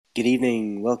Good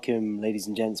evening. Welcome, ladies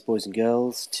and gents, boys and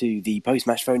girls, to the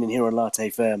post-match phone-in here on Latte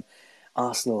Firm.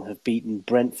 Arsenal have beaten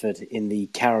Brentford in the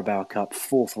Carabao Cup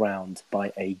fourth round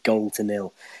by a goal to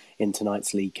nil in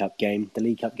tonight's League Cup game. The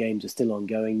League Cup games are still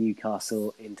ongoing.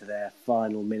 Newcastle into their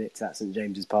final minutes at St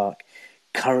James's Park,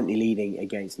 currently leading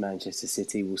against Manchester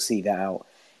City. We'll see that out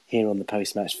here on the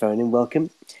post-match phone-in. Welcome.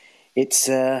 It's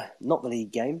not the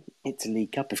league game. It's a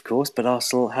League Cup, of course, but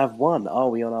Arsenal have won. Are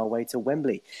we on our way to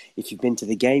Wembley? If you've been to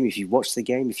the game, if you've watched the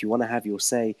game, if you want to have your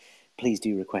say, please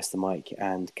do request the mic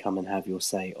and come and have your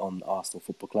say on Arsenal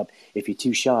Football Club. If you're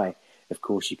too shy, of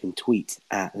course, you can tweet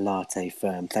at Latte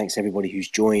Firm. Thanks everybody who's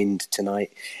joined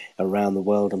tonight around the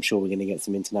world. I'm sure we're going to get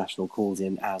some international calls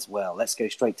in as well. Let's go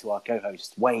straight to our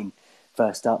co-host, Wayne,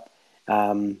 first up.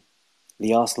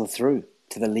 The Arsenal through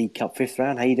to the League Cup fifth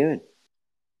round. How you doing?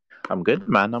 I'm good,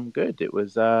 man. I'm good. It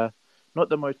was not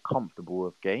the most comfortable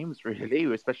of games, really,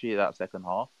 especially that second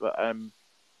half. But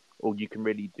all you can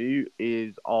really do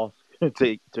is ask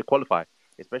to qualify,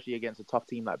 especially against a tough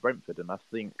team like Brentford. And I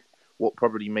think what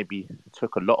probably maybe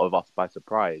took a lot of us by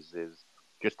surprise is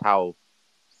just how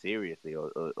seriously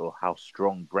or how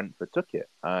strong Brentford took it.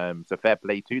 So fair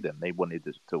play to them. They wanted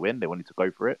to win. They wanted to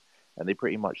go for it, and they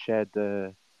pretty much shared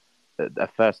the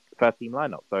first team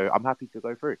lineup. So I'm happy to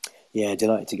go through. Yeah,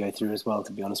 delighted to go through as well,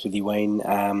 to be honest with you, Wayne.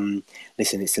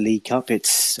 Listen, it's the League Cup.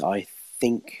 It's, I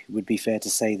think, would be fair to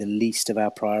say, the least of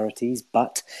our priorities,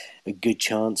 but a good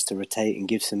chance to rotate and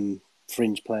give some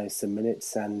fringe players some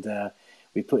minutes. And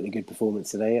we put in a good performance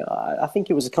today. I think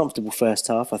it was a comfortable first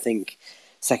half. I think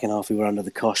second half we were under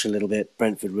the cosh a little bit.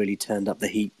 Brentford really turned up the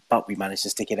heat, but we managed to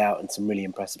stick it out and some really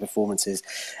impressive performances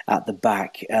at the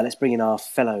back. Let's bring in our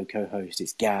fellow co-host.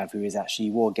 It's Gav, who is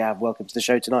actually War. Gav, welcome to the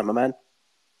show tonight, my man.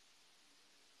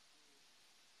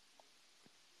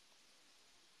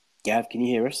 Gav, can you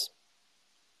hear us?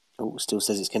 Oh, still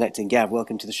says it's connecting. Gav,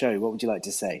 welcome to the show. What would you like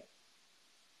to say?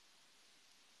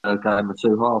 A game of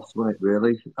two halves, wasn't it,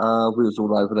 really? We was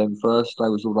all over them first. They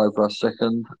was all over us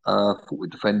second. Thought we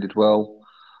defended well.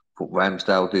 Thought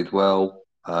Ramsdale did well.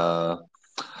 Thought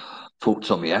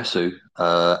Tomiyasu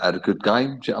had a good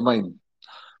game. Do you know what I mean?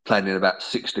 Playing in about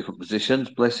six different positions,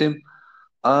 bless him.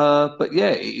 But yeah,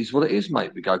 it is what it is,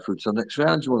 mate. We go through to the next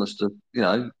round. You want us to,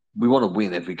 we want to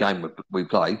win every game we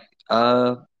play.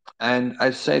 And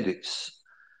as said,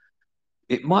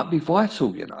 it might be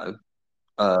vital,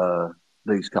 uh,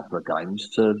 these couple of games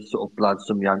to sort of blood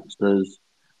some youngsters,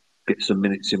 get some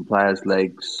minutes in players'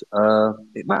 legs.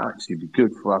 It might actually be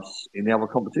good for us in the other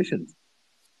competitions.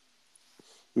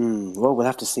 Well, we'll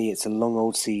have to see. It's a long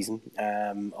old season.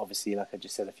 Obviously, like I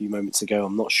just said a few moments ago,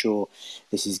 I'm not sure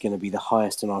this is going to be the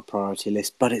highest on our priority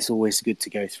list, but it's always good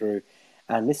to go through.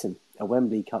 And listen, a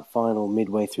Wembley Cup final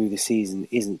midway through the season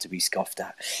isn't to be scoffed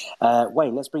at.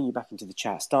 Wayne, let's bring you back into the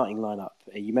chat. Starting lineup.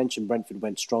 You mentioned Brentford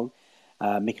went strong.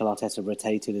 Mikel Arteta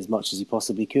rotated as much as he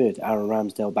possibly could. Aaron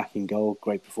Ramsdale back in goal.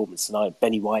 Great performance tonight.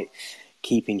 Benny White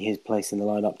keeping his place in the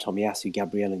lineup. Tomiyasu,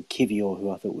 Gabriel and Kivior,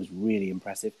 who I thought was really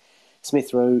impressive.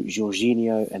 Smith Rowe,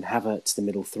 Jorginho and Havertz, the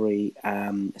middle three.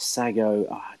 Sago,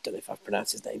 I don't know if I've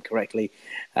pronounced his name correctly.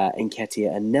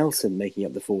 Nketiah and Nelson making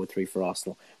up the forward three for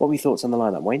Arsenal. What were your thoughts on the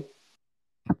lineup, Wayne?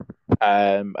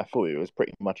 I thought it was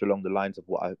pretty much along the lines of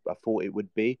what I thought it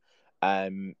would be.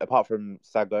 Apart from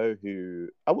Sago, who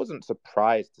I wasn't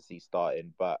surprised to see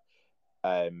starting, but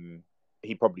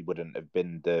he probably wouldn't have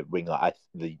been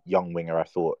the young winger I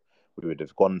thought we would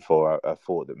have gone for. I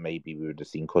thought that maybe we would have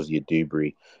seen Kozia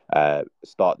Dubry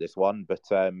start this one, but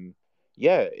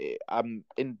yeah,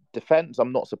 in defence,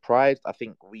 I'm not surprised. I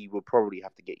think we will probably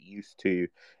have to get used to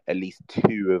at least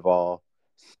two of our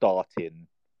starting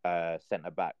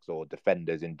centre backs or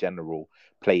defenders in general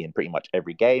playing pretty much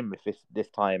every game. If it's this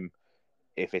time,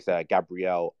 if it's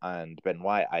Gabriel and Ben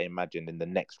White, I imagine in the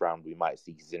next round we might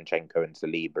see Zinchenko and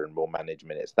Saliba and more manage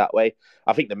minutes that way.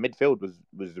 I think the midfield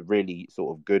was really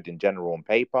sort of good in general on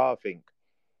paper. I think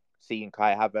seeing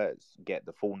Kai Havertz get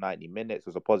the full 90 minutes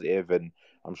was a positive, and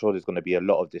I'm sure there's going to be a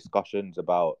lot of discussions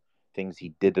about things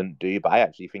he didn't do, but I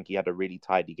actually think he had a really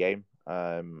tidy game.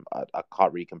 I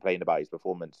can't really complain about his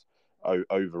performance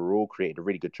overall. Created a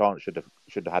really good chance, should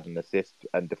have had an assist,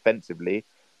 and defensively,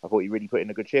 I thought he really put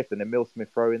in a good shift. And then Mill Smith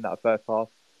throw in that first half,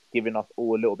 giving us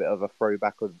all a little bit of a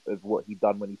throwback of what he'd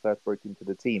done when he first broke into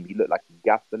the team. He looked like he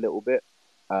gassed a little bit,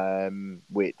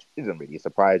 which isn't really a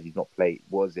surprise. He's not played.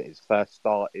 Was it his first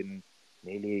start in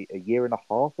nearly a year and a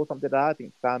half or something like that? I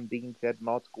think Sam Dean said an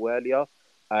article earlier.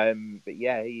 But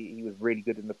yeah, he was really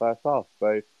good in the first half.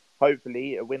 So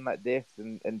hopefully a win like this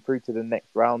and through to the next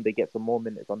round, they get some more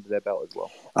minutes under their belt as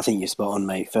well. I think you're spot on,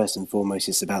 mate. First and foremost,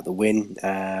 it's about the win.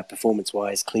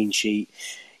 Performance-wise, clean sheet.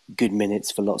 good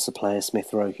minutes for lots of players.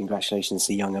 Smith Rowe, congratulations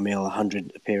to young Emil,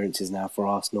 100 appearances now for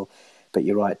Arsenal. But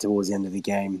you're right, towards the end of the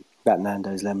game, that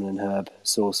Nando's lemon and herb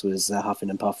sauce was huffing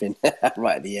and puffing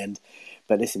right at the end.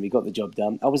 But listen, we got the job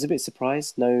done. I was a bit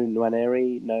surprised. No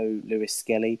Nwaneri, no Lewis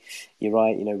Skelly. You're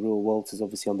right, Ruel Walters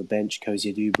obviously on the bench.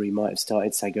 Kozia Dubry might have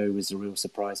started. Sago was a real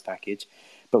surprise package.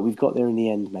 But we've got there in the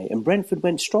end, mate. And Brentford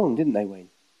went strong, didn't they, Wayne?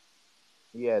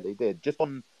 Yeah, they did. Just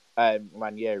on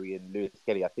Ranieri and Lewis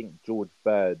Kelly, I think George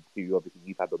Bird, who obviously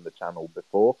you've had on the channel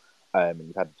before, and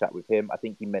you've had a chat with him, I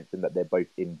think he mentioned that they're both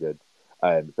injured.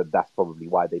 So that's probably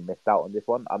why they missed out on this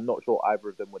one. I'm not sure either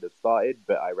of them would have started,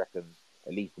 but I reckon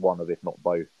at least one of, if not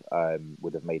both,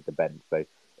 would have made the bench. So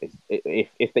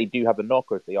if they do have a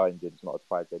knock or if they are injured, it's not a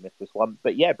surprise they missed this one.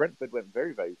 But yeah, Brentford went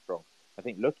very, very strong. I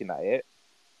think looking at it,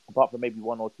 apart from maybe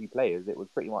one or two players, it was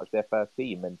pretty much their first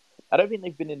team. And I don't think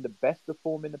they've been in the best of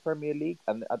form in the Premier League.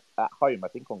 And at home, I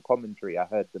think on commentary, I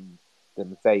heard them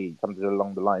say something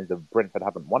along the lines of Brentford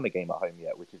haven't won a game at home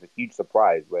yet, which is a huge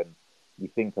surprise when you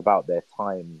think about their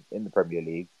time in the Premier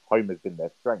League. Home has been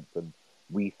their strength, and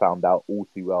we found out all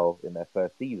too well in their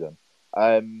first season.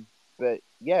 But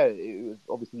yeah, it was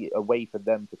obviously a way for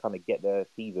them to kind of get their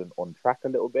season on track a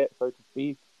little bit, so to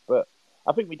speak. But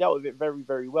I think we dealt with it very,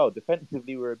 very well.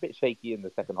 Defensively, we were a bit shaky in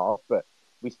the second half, but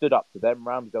we stood up to them.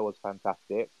 Ramsdale was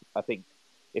fantastic. I think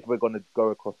if we're going to go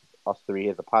across us three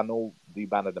as a panel, do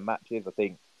man of the matches, I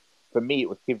think for me it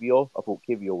was Kivior. I thought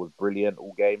Kivior was brilliant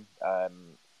all game.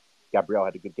 Gabriel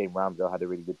had a good game. Ramsdale had a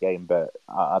really good game, but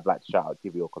I'd like to shout out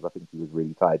Kivior because I think he was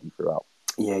really tidy throughout.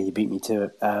 Yeah, you beat me to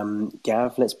it.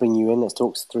 Gav, let's bring you in. Let's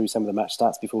talk through some of the match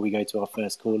stats before we go to our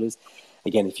first callers.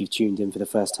 Again, if you've tuned in for the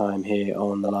first time here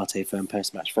on the Latte Firm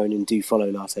post-match phone-in, do follow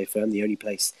Latte Firm, the only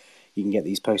place you can get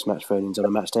these post-match phone-ins on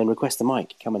a match day, and request the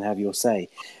mic. Come and have your say.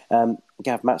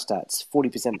 Gav, match stats,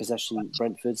 40% possession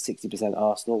Brentford, 60%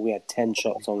 Arsenal. We had 10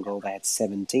 shots on goal. They had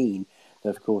 17.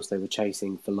 Of course, they were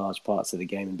chasing for large parts of the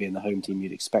game, and being the home team,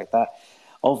 you'd expect that.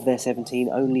 Of their 17,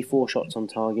 only 4 shots on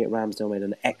target. Ramsdale made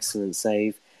an excellent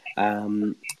save.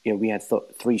 We had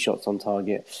 3 shots on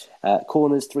target.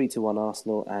 Corners 3-1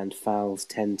 Arsenal, and fouls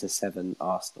 10-7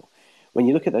 Arsenal. When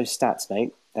you look at those stats,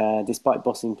 mate, despite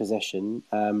bossing possession,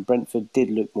 Brentford did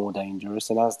look more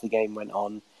dangerous. And as the game went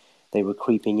on, they were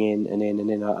creeping in and in and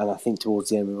in. And I think towards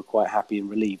the end, we were quite happy and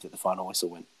relieved that the final whistle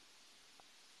went.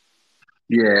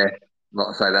 Yeah, like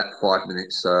I say, that 5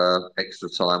 minutes extra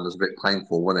time was a bit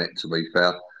painful, wasn't it? To be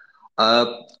fair,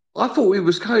 uh, I thought we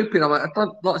was coping. I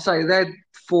don't, like I say, they had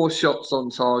 4 shots on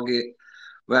target.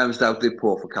 Ramsdale did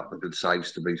pull off a couple of good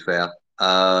saves. To be fair,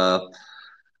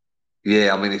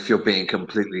 yeah, I mean, if you're being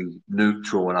completely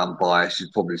neutral and unbiased,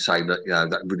 you'd probably say that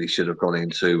that really should have gone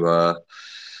into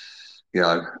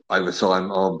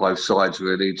overtime on both sides.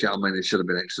 Really, do you know what I mean? It should have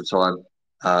been extra time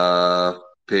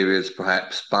periods,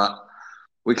 perhaps, but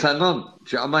we clang on. Do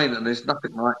you know what I mean? And there's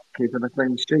nothing like keeping a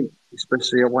clean sheet,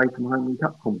 especially away from home and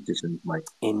cup competitions, mate.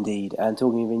 Indeed. And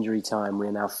talking of injury time,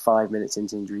 we're now 5 minutes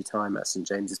into injury time at St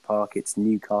James's Park. It's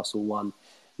Newcastle 1,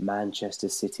 Manchester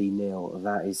City 0.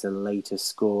 That is the latest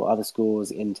score. Other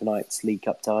scores in tonight's League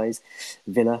Cup ties.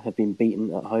 Villa have been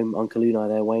beaten at home. Uncle Unai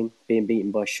there, Wayne, being beaten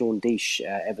by Sean Deesh,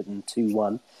 Everton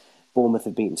 2-1. Bournemouth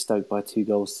have beaten Stoke by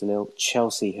 2-0.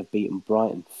 Chelsea have beaten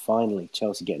Brighton. Finally,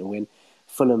 Chelsea getting a win.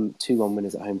 Fulham 2-1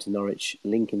 winners at home to Norwich.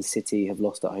 Lincoln City have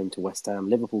lost at home to West Ham.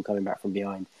 Liverpool coming back from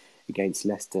behind against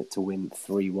Leicester to win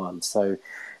 3-1. So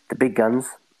the big guns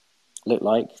look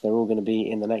like they're all going to be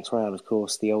in the next round. Of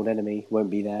course, the old enemy won't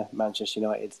be there. Manchester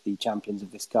United, the champions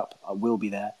of this cup, will be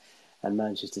there. And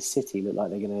Manchester City look like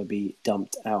they're going to be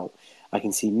dumped out. I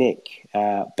can see Nick,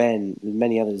 Ben, and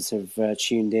many others have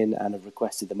tuned in and have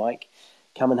requested the mic.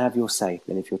 Come and have your say.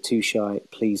 And if you're too shy,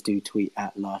 please do tweet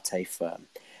at Latte Firm.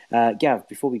 Gav,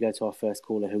 before we go to our first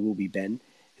caller, who will be Ben,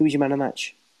 who is your man of the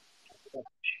match?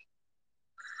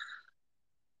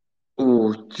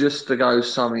 Oh, just to go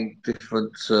something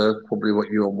different to probably what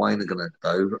you and Wayne are going to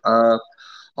do. I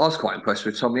was quite impressed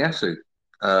with Tomiyasu.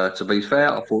 To be fair,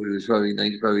 I thought he was very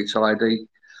neat, very tidy.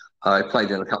 He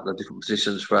played in a couple of different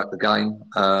positions throughout the game,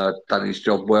 done his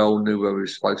job well, knew where he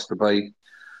was supposed to be.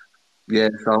 Yeah,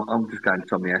 so I'm just going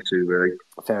Tomiyasu, really.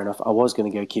 Fair enough. I was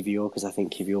going to go Kivior because I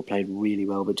think Kivior played really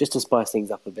well, but just to spice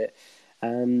things up a bit,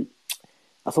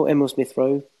 I thought Emil Smith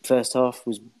Rowe, first half,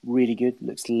 was really good.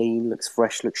 Looks lean, looks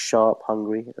fresh, looks sharp,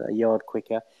 hungry, a yard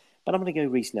quicker. But I'm going to go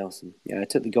Reece Nelson. Yeah,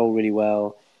 took the goal really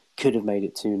well, could have made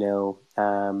it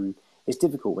 2-0. It's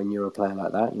difficult when you're a player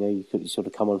like that. You could sort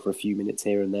of come on for a few minutes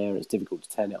here and there. It's difficult to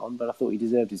turn it on, but I thought he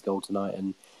deserved his goal tonight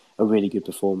and a really good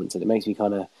performance. And it makes me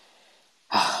kind of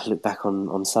look back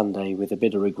on Sunday with a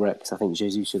bit of regret because I think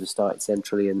Jesus should have started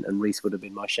centrally and Reece would have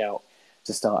been my shout.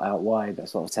 to start out wide.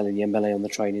 That's what I was telling Dembele on the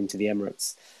train into the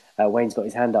Emirates. Wayne's got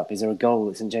his hand up. Is there a goal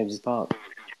at St James's Park?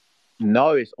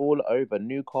 No, it's all over.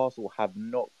 Newcastle have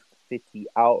knocked City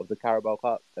out of the Carabao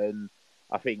Cup, and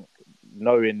I think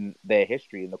knowing their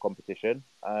history in the competition,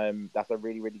 that's a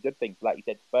really, really good thing. Like you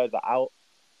said, Spurs are out,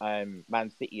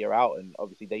 Man City are out, and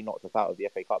obviously they knocked us out of the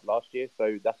FA Cup last year,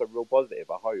 so that's a real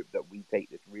positive. I hope that we take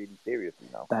this really seriously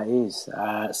now. That is.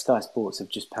 Sky Sports have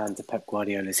just panned to Pep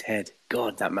Guardiola's head.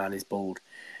 God, that man is bald.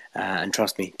 And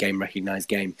trust me, game recognised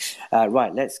game.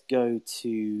 Right, let's go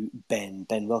to Ben.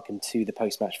 Ben, welcome to the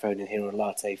post-match phone in here on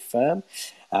Latte Firm.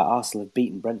 Arsenal have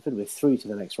beaten Brentford. We're through to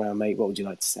the next round, mate. What would you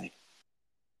like to say?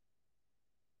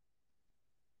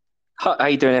 Hi, how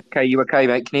you doing, FK? You okay,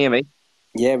 mate? Can you hear me?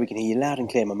 Yeah, we can hear you loud and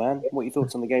clear, my man. What are your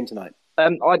thoughts on the game tonight?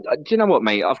 Do you know what,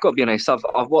 mate? I've got to be honest.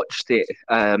 I've watched it,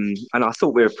 and I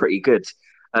thought we were pretty good.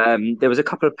 There was a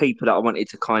couple of people that I wanted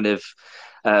to kind of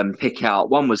pick out.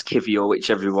 One was Kivior, which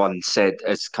everyone said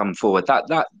has come forward.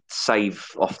 That save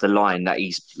off the line that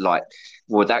he's like,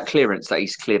 well, that clearance that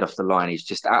he's cleared off the line is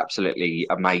just absolutely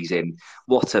amazing.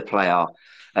 What a player!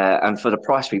 And for the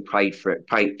price we paid for it,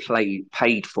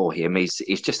 paid for him is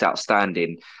just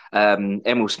outstanding.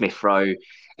 Emil Smith Rowe.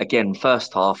 Again,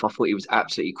 first half, I thought he was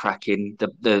absolutely cracking.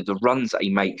 The runs that he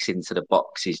makes into the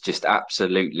box is just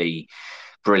absolutely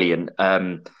brilliant.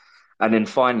 And then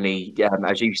finally,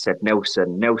 as you said,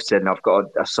 Nelson. Nelson, I've got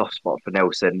a soft spot for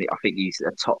Nelson. I think he's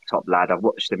a top lad. I've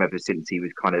watched him ever since he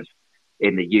was kind of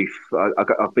in the youth.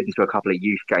 I've been to a couple of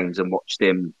youth games and watched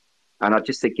him, and I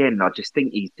just think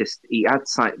he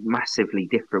adds something massively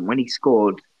different when he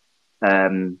scored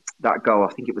that goal.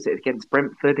 I think it was against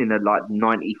Brentford in the like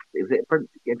 90. Was it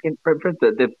against Brentford?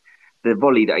 The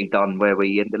volley that he done where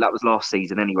we ended, that was last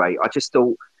season anyway. I just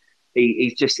thought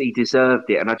he deserved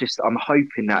it, and I'm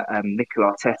hoping that Mikel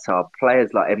Arteta,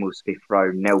 players like Emil Smith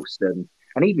Rowe, Nelson,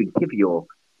 and even Kivior,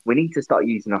 we need to start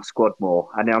using our squad more.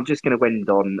 And I'm just going to end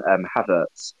on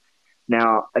Havertz.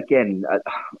 Now, again,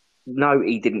 no,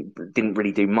 he didn't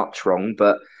really do much wrong,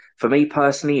 but for me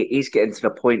personally, it is getting to the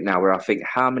point now where I think,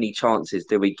 how many chances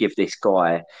do we give this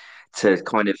guy to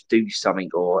kind of do something?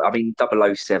 Or I mean,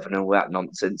 007 and all that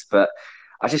nonsense, but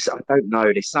I don't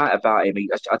know. There's something about him.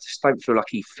 I just don't feel like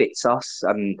he fits us.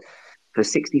 And for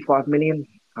 65 million,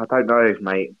 I don't know,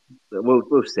 mate.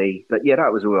 We'll see. But yeah,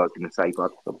 that was all I was going to say,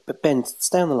 bud. But Ben,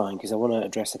 stay on the line because I want to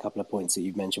address a couple of points that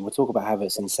you've mentioned. We'll talk about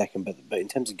Havertz in a second, but in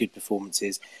terms of good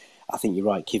performances, I think you're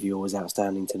right. Kivior was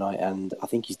outstanding tonight, and I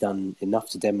think he's done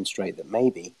enough to demonstrate that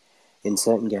maybe in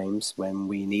certain games when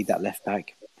we need that left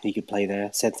back, he could play there.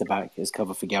 Centre back as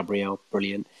cover for Gabriel,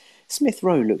 brilliant. Smith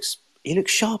Rowe looks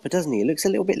sharper, doesn't he? He looks a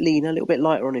little bit leaner, a little bit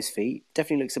lighter on his feet.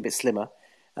 Definitely looks a bit slimmer.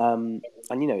 And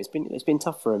it's been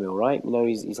tough for Emil, right?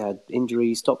 He's had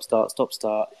injuries, stop start.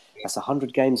 That's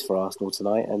 100 games for Arsenal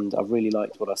tonight, and I really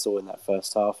liked what I saw in that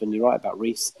first half. And you're right about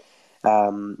Reece.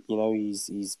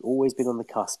 He's always been on the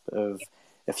cusp of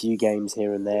a few games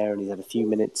here and there, and he's had a few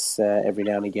minutes every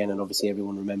now and again. And obviously,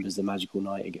 everyone remembers the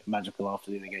magical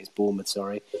afternoon against Bournemouth.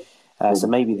 So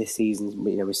maybe this season,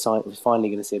 we're finally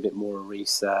going to see a bit more of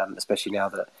Reece, especially now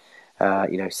that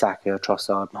Saka,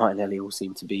 Trossard, Martinelli all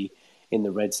seem to be in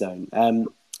the red zone.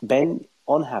 Ben,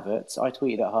 on Havertz, I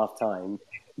tweeted at half time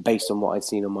based on what I'd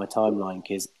seen on my timeline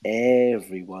because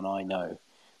everyone I know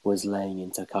was laying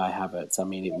into Kai Havertz. I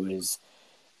mean,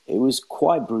 it was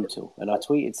quite brutal. And I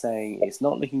tweeted saying it's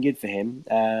not looking good for him.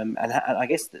 And I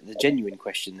guess the genuine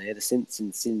question there, the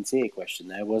sincere question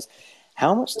there was,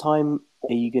 how much time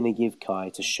are you going to give Kai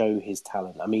to show his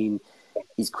talent? I mean,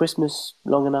 is Christmas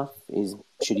long enough?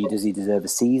 Does he deserve a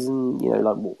season?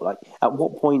 At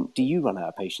what point do you run out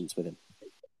of patience with him?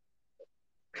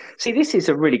 See, this is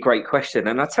a really great question,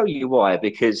 and I'll tell you why.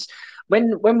 Because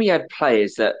when we had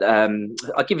players that,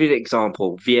 I'll give you an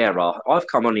example, Vieira. I've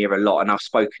come on here a lot, and I've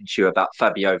spoken to you about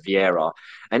Fabio Vieira,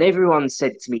 and everyone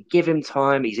said to me, "Give him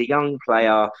time. He's a young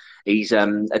player. He's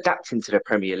adapting to the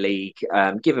Premier League.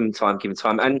 Give him time. Give him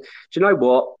time." And do you know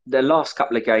what? The last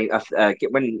couple of games,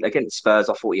 when against Spurs,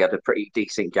 I thought he had a pretty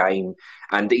decent game,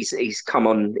 and he's come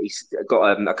on. He's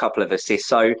got a couple of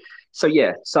assists. So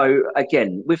yeah, so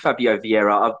again with Fabio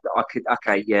Vieira, I could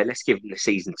okay, yeah, let's give him the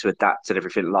season to adapt and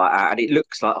everything like that. And it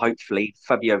looks like hopefully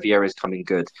Fabio Vieira is coming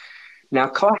good. Now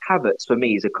Kai Havertz for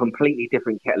me is a completely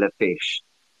different kettle of fish.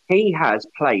 He has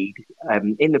played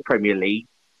in the Premier League.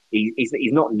 He's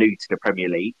not new to the Premier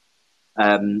League.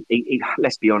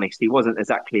 Let's be honest, he wasn't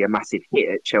exactly a massive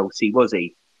hit at Chelsea, was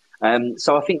he?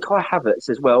 So I think Kai Havertz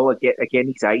as well.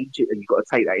 Again, his age, and you've got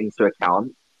to take that into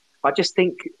account. I just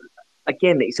think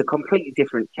again, it's a completely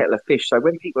different kettle of fish. So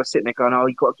when people are sitting there going, "Oh,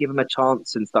 you've got to give him a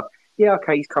chance and stuff," yeah,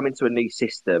 okay, he's coming to a new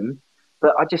system,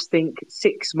 But I just think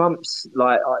 6 months,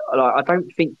 I don't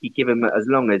think you give him as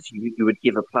long as you would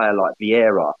give a player like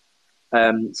Vieira.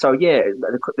 So yeah,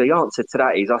 the answer to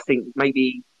that is I think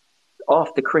maybe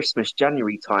after Christmas,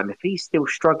 January time, if he's still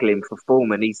struggling for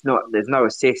form and he's not, there's no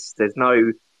assists, there's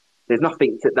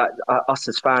nothing that us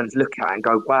as fans look at and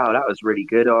go, wow, that was really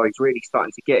good, or he's really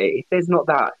starting to get it. If there's not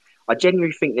that, I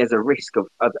genuinely think there's a risk of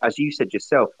as you said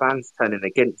yourself, fans turning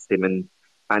against him and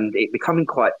it becoming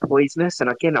quite poisonous. And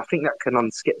again, I think that can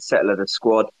unsettle the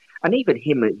squad and even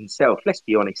him himself. Let's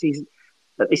be honest, he's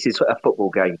that this is a football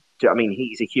game. Do you know what I mean?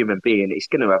 He's a human being. It's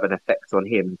going to have an effect on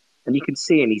him, and you can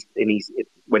see in his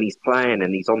when he's playing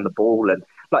and he's on the ball. And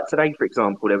like today, for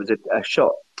example, there was a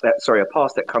shot, a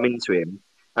pass that come into him,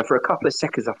 and for a couple of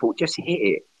seconds, I thought just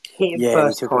hit him Yeah, and he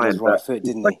first took it on his time. right But foot,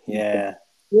 didn't he? Yeah.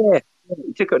 yeah,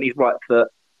 he took it on his right foot,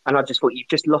 and I just thought you've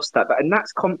just lost that. But and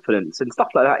that's confidence and stuff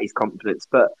like that is confidence.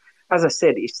 But as I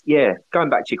said, it's going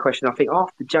back to your question. I think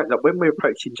after like when we're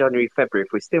approaching January, February,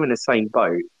 if we're still in the same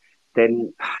boat,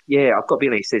 then yeah, I've got to be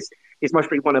honest. It's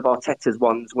mostly one of Arteta's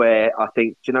ones where I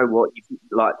think, do you know what, you've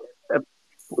like.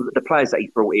 The players that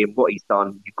he's brought in, what he's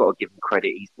done, you've got to give him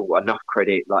credit. He's brought enough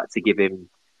credit, like to give him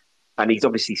and he's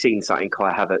obviously seen something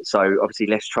Kai Havertz, so obviously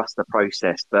let's trust the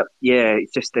process. But yeah,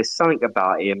 it's just there's something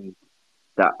about him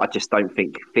that I just don't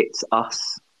think fits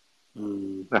us.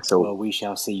 That's all. Well, we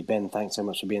shall see. Ben, thanks so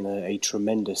much for being a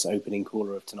tremendous opening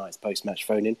caller of tonight's post-match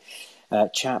phone-in.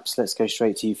 Chaps, let's go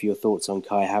straight to you for your thoughts on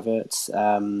Kai Havertz.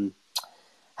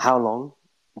 How long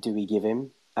do we give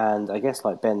him? And I guess,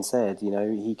 like Ben said,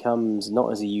 he comes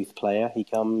not as a youth player. He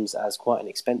comes as quite an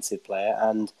expensive player,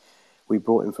 and we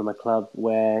brought him from a club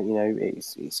where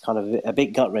it's kind of a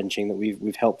bit gut wrenching that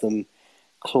we've helped them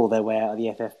claw their way out of the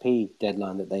FFP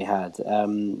deadline that they had.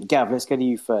 Gav, let's go to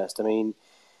you first. I mean,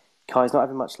 Kai's not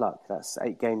having much luck. That's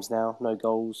 8 games now, no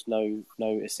goals, no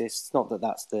assists. Not that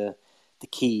that's the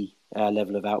key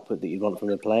level of output that you'd want from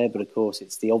a player, but of course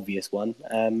it's the obvious one.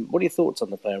 What are your thoughts on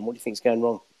the player and what do you think's going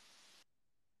wrong?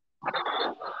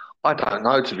 I don't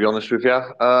know, to be honest with you.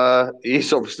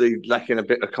 He's obviously lacking a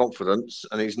bit of confidence,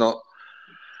 and he's not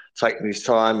taking his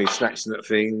time. He's snatching at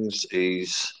things.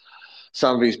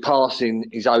 Some of his passing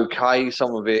is okay.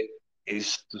 Some of it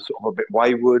is sort of a bit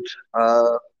wayward.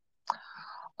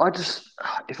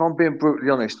 If I'm being brutally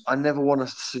honest, I never want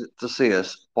to see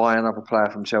us buy another player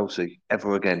from Chelsea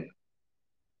ever again.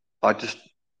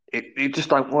 It just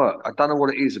don't work. I don't know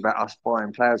what it is about us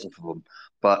buying players off of them,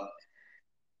 but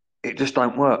it just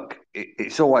don't work.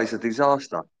 It's always a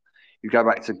disaster. You go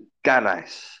back to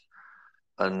Gallas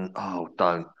and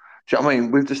don't. Do you know what I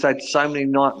mean? We've just had so many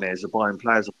nightmares of buying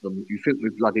players off them. You think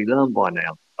we've bloody learned by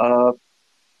now.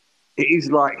 It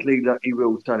is likely that he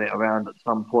will turn it around at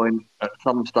some point. At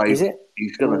some stage, Is it?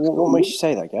 he's going to. What makes you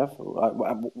say that, Gav?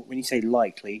 When you say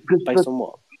likely, based on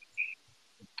what?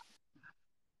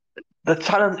 The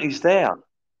talent is there.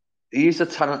 He is a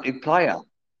talented player,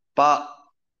 but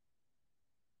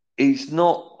he's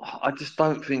not. I just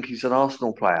don't think he's an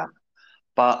Arsenal player.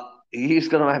 But he is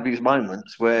going to have his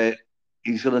moments where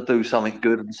he's going to do something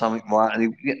good and something right.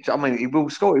 And he will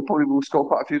score. He probably will score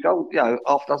quite a few goals.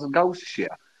 Half a dozen goals this year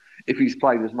if he's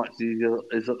played as much as he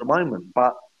is at the moment.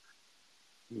 But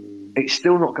it's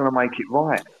still not going to make it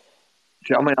right. Do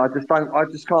you know what I mean? I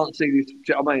just can't see this. Do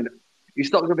you know what I mean?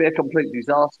 It's not going to be a complete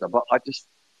disaster, but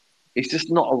it's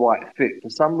just not a right fit. For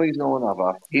some reason or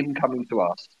another, him coming to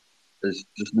us has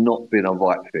just not been a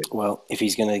right fit. Well, if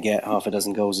he's going to get half a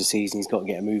dozen goals a season, he's got to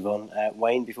get a move on.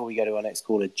 Wayne, before we go to our next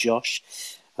caller, Josh,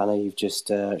 I know you've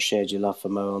just shared your love for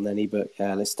Mo Elneny, but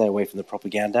let's stay away from the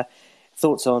propaganda.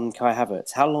 Thoughts on Kai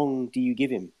Havertz? How long do you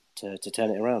give him to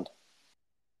turn it around?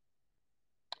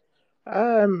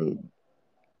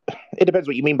 It depends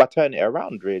what you mean by turn it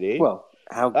around, really. Well,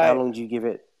 how long do you give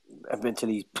it until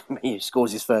he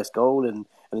scores his first goal and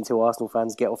until Arsenal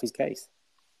fans get off his case?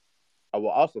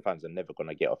 Well, Arsenal fans are never going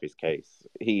to get off his case.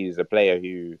 He's a player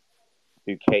who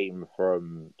came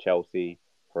from Chelsea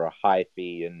for a high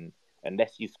fee, and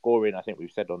unless he's scoring, I think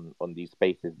we've said on these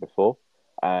spaces before,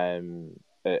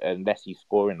 unless he's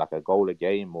scoring like a goal a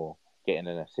game or getting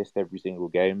an assist every single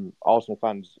game, Arsenal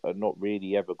fans are not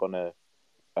really ever gonna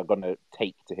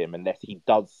take to him unless he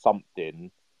does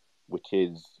something which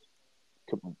is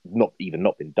not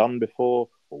been done before,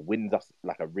 or wins us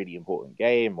like a really important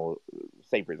game, or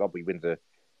say for example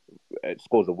he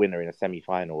scores a winner in a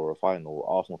semi-final or a final.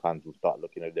 Arsenal fans will start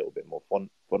looking a little bit more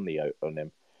fondly on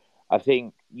him. I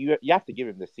think you have to give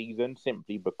him the season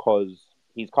simply because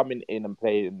he's coming in and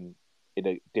playing in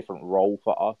a different role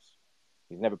for us.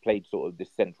 He's never played sort of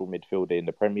this central midfielder in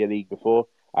the Premier League before.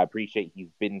 I appreciate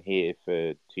he's been here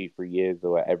for 2-3 years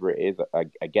or whatever it is.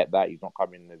 I get that he's not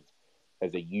coming as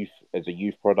as a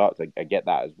youth product. I get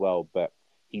that as well, but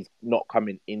he's not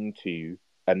coming into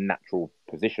a natural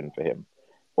position for him,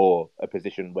 or a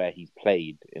position where he's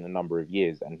played in a number of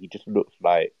years, and he just looks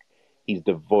like he's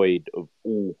devoid of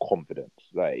all confidence.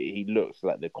 Like, he looks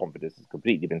like the confidence has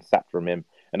completely been sapped from him.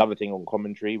 Another thing on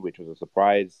commentary, which was a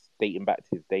surprise, dating back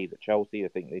to his days at Chelsea, I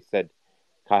think they said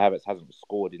Kai Havertz hasn't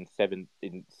scored in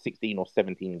 16 or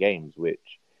 17 games,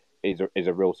 which is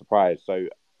a real surprise. So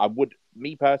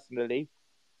me personally,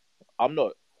 I'm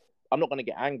not I'm not going to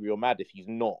get angry or mad if he's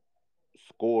not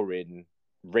scoring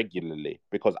regularly,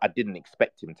 because I didn't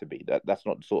expect him to be. That's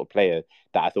not the sort of player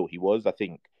that I thought he was. I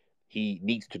think he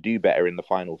needs to do better in the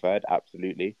final third,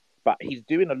 absolutely. But he's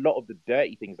doing a lot of the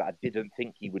dirty things that I didn't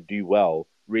think he would do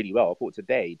really well. I thought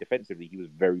today, defensively, he was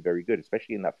very, very good,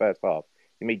 especially in that first half.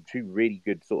 He made two really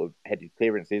good sort of headed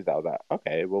clearances that I was like,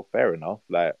 okay, well, fair enough.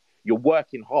 Like, you're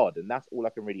working hard, and that's all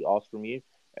I can really ask from you.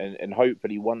 And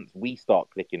hopefully, once we start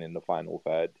clicking in the final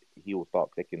third, he will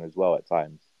start clicking as well at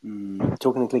times.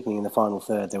 Talking of clicking in the final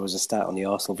third, there was a stat on the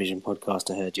Arsenal Vision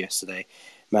podcast I heard yesterday.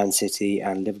 Man City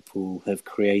and Liverpool have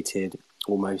created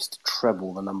almost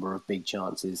treble the number of big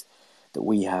chances that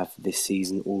we have this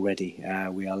season already.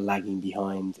 We are lagging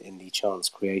behind in the chance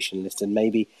creation list, and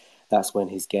maybe that's when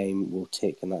his game will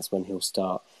tick, and that's when he'll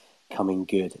start coming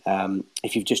good.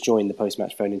 If you've just joined the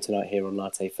post-match phone-in tonight here on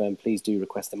Latte Firm, please do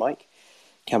request a mic.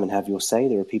 Come and have your say.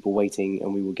 There are people waiting,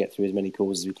 and we will get through as many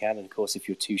calls as we can. And of course, if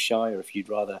you're too shy, or if you'd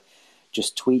rather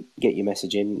just tweet, get your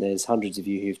message in. There's hundreds of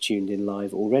you who've tuned in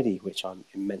live already, which I'm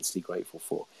immensely grateful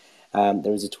for.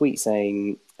 There is a tweet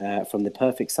saying from the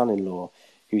perfect son-in-law,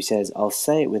 who says, "I'll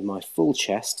say it with my full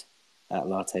chest at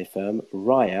Latte Firm,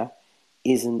 Raya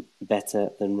isn't better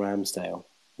than Ramsdale."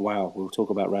 Wow, we'll talk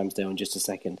about Ramsdale in just a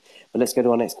second. But let's go to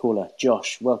our next caller.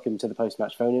 Josh, welcome to the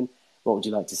post-match phone-in. What would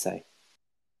you like to say?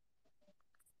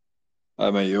 Hi,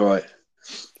 mate, you all right?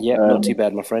 Yeah, not too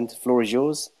bad, my friend. Floor is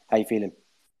yours. How you feeling?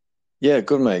 Yeah,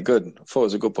 good, mate, good. I thought it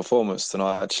was a good performance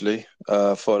tonight, actually.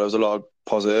 I thought there was a lot of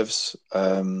positives.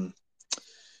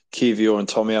 Kivior and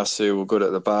Tomiyasu were good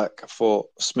at the back. I thought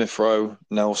Smith Rowe,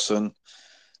 Nelson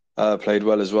played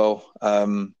well as well.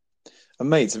 And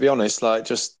mate, to be honest, like,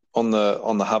 just on the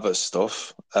Havertz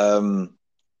stuff,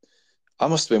 I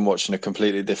must have been watching a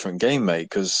completely different game, mate,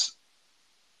 because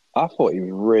I thought he was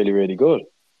really, really good.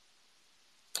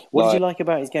 What did you like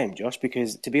about his game, Josh?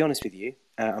 Because, to be honest with you,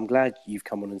 I'm glad you've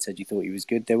come on and said you thought he was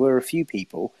good. There were a few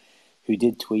people who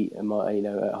did tweet, at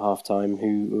halftime,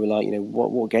 who were like,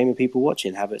 what game are people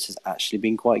watching? Havertz has actually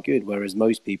been quite good, whereas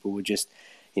most people were just,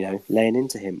 laying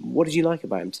into him. What did you like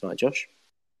about him tonight, Josh?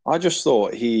 I just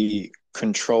thought he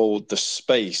controlled the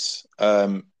space,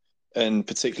 and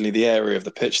particularly the area of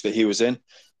the pitch that he was in.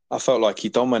 I felt like he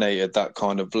dominated that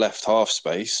kind of left half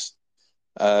space.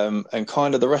 And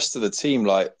kind of the rest of the team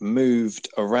like moved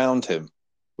around him,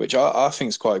 which I think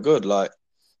is quite good. Like,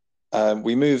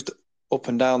 we moved up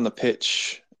and down the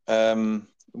pitch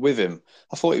with him.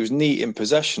 I thought he was neat in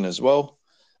possession as well.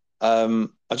 I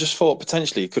just thought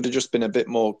potentially he could have just been a bit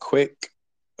more quick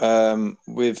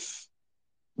with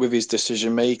his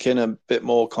decision making, a bit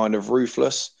more kind of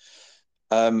ruthless.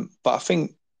 But I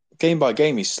think game by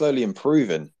game he's slowly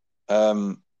improving.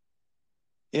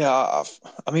 Yeah,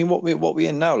 I mean, what we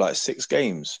in now, like 6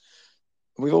 games.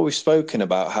 We've always spoken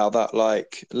about how that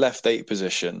like left 8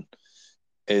 position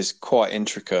is quite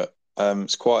intricate.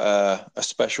 It's quite a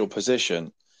special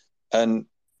position, and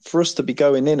for us to be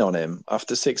going in on him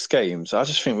after 6 games, I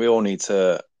just think we all need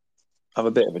to have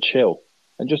a bit of a chill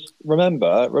and just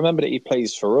remember that he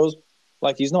plays for us.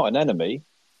 Like, he's not an enemy.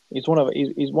 He's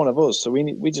one of us. So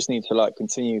we just need to like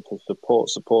continue to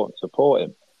support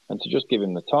him, and to just give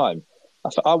him the time.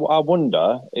 I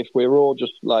wonder if we're all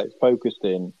just like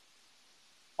focusing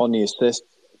on the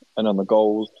assists and on the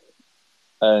goals,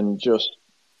 and just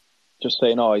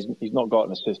saying, "Oh, he's not got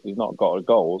an assist, he's not got a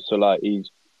goal, so like he's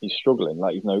struggling,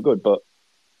 like he's no good." But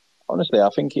honestly,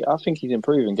 I think he's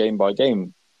improving game by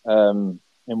game in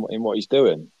what he's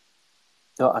doing.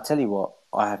 I'll tell you what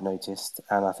I have noticed,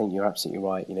 and I think you're absolutely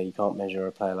right. You can't measure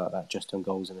a player like that just on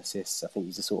goals and assists. I think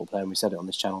he's the sort of player, and we said it on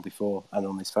this channel before and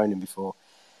on this phone-in before.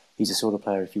 He's the sort of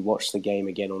player, if you watch the game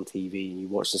again on TV and you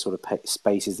watch the sort of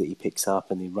spaces that he picks up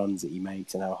and the runs that he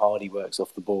makes and how hard he works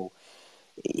off the ball,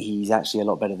 he's actually a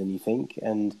lot better than you think.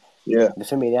 And the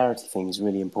familiarity thing is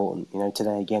really important.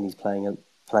 Today again he's playing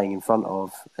in front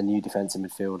of a new defensive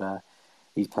midfielder.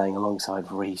 He's playing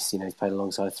alongside Reece. He's played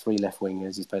alongside 3 left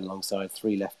wingers. He's played alongside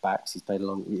 3 left backs. He's played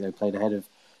played ahead of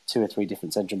 2 or 3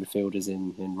 different central midfielders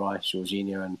in Rice,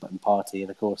 Jorginho, and Partey. And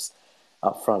of course,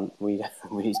 up front,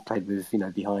 he's played with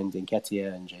behind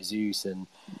Nketiah and Jesus and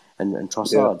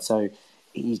Trossard. So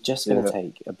He's just going to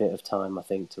take a bit of time, I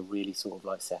think, to really sort of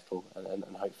like settle, and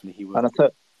hopefully he will.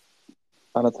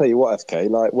 And I tell you what, FK,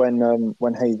 like when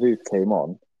Jesus came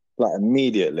on, like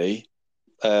immediately,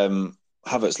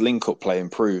 Havertz's link-up play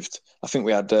improved. I think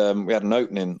we had an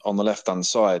opening on the left-hand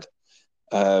side,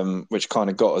 which kind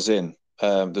of got us in.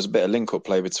 There's a bit of link-up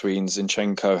play between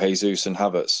Zinchenko, Jesus, and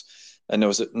Havertz, and there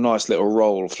was a nice little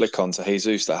roll flick onto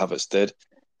Jesus that Havertz did.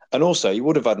 And also, you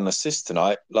would have had an assist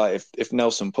tonight, like if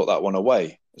Nelson put that one away.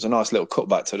 It was a nice little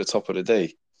cutback to the top of the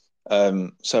D.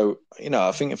 So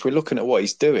I think if we're looking at what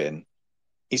he's doing,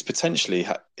 he's potentially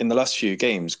in the last few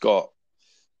games got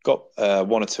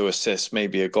one or two assists,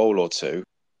 maybe a goal or two.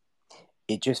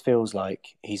 It just feels like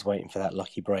he's waiting for that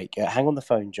lucky break. Hang on the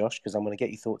phone, Josh, because I'm going to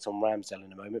get your thoughts on Ramsdale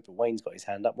in a moment. But Wayne's got his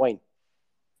hand up. Wayne.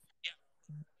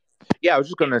 Yeah, I was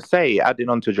just going to say, adding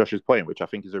on to Josh's point, which I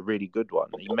think is a really good one.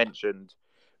 He mentioned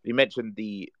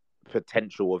the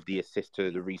potential of the assist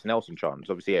to the Reece Nelson chance.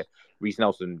 Obviously, Reece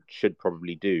Nelson should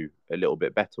probably do a little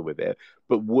bit better with it.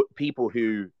 But people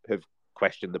who have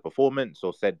questioned the performance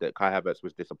or said that Kai Havertz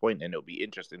was disappointing, it'll be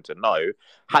interesting to know,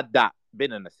 had that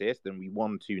been an assist and we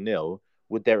won 2-0,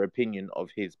 would their opinion of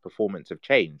his performance have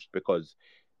changed? Because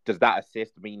does that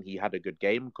assist mean he had a good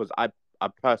game? Because I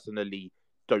personally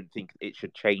don't think it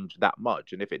should change that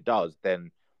much. And if it does,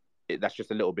 then that's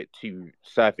just a little bit too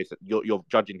surface. You're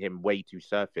judging him way too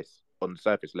surface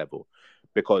level,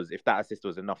 because if that assist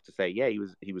was enough to say, yeah,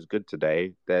 he was good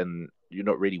today, then you're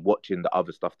not really watching the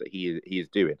other stuff that he is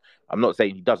doing. I'm not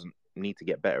saying he doesn't need to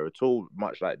get better at all.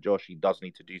 Much like Josh, he does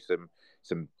need to do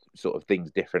some sort of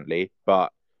things differently,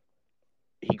 but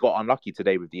he got unlucky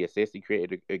today with the assist. He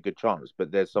created a good chance,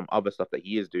 but there's some other stuff that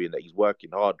he is doing that he's working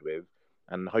hard with,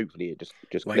 and hopefully it just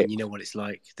Wayne, clicks. you know what it's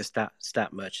like. The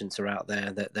stat merchants are out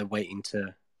there that they're waiting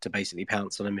to basically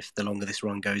pounce on him if the longer this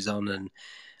run goes on. And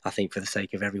I think for the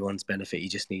sake of everyone's benefit, he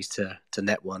just needs to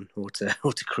net one or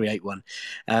to create one.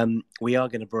 We are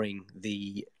going to bring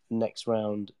the next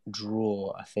round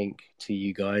draw, I think, to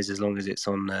you guys, as long as it's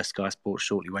on Sky Sports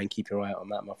shortly. Wayne, keep your eye out on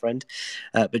that, my friend.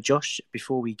 But Josh,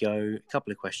 before we go, a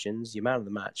couple of questions. Your man of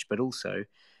the match, but also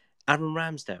Aaron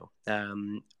Ramsdale.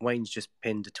 Wayne's just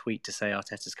pinned a tweet to say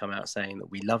Arteta's come out saying that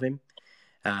we love him.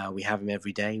 We have him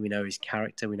every day. We know his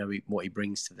character. We know what he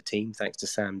brings to the team, thanks to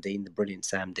Sam Dean, the brilliant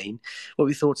Sam Dean. What were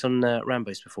your thoughts on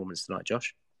Rambo's performance tonight,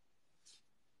 Josh?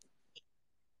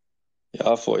 Yeah,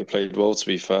 I thought he played well, to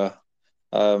be fair.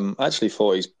 I actually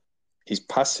thought his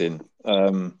passing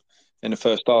in the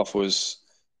first half was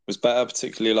better,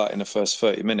 particularly like in the first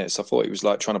 30 minutes. I thought he was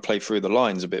like trying to play through the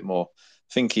lines a bit more.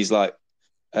 I think he's like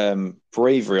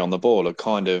bravery on the ball had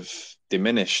kind of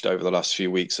diminished over the last few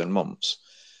weeks and months.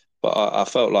 But I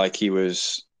felt like he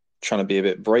was trying to be a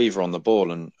bit braver on the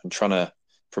ball and trying to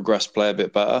progress play a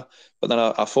bit better. But then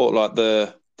I thought like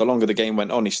the longer the game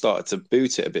went on, he started to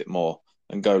boot it a bit more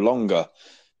and go longer.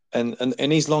 And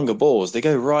these longer balls, they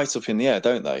go right up in the air,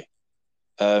 don't they?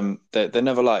 They're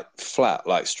never like flat,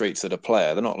 like straight to the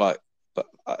player. They're not like,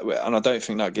 and I don't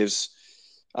think that gives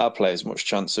our players much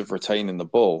chance of retaining the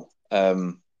ball.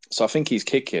 So I think his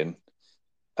kicking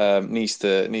needs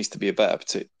to be a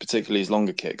better, particularly his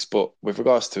longer kicks. But with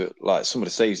regards to like some of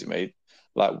the saves he made,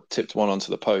 like tipped one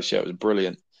onto the post, yeah, it was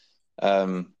brilliant.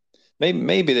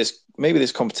 Maybe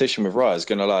this competition with Raya is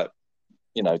going to like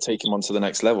take him on to the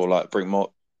next level, like bring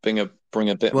a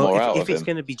bit more out of him. If it's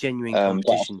going to be genuine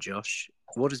competition, Josh,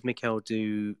 what does Mikel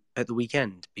do at the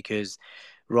weekend? Because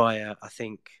Raya, I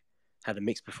think, had a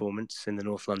mixed performance in the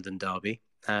North London derby.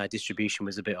 Distribution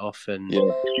was a bit off, and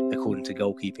according to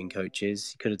goalkeeping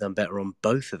coaches, he could have done better on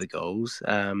both of the goals.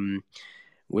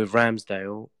 With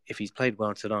Ramsdale, if he's played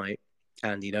well tonight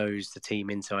and he knows the team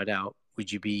inside out,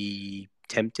 would you be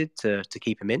tempted to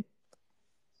keep him in?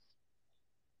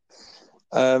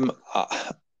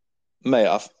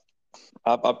 Mate,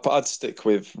 I'd stick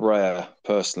with Raya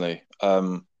personally,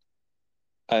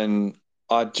 and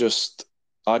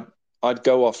I'd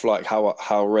go off like how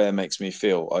Raya makes me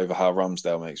feel over how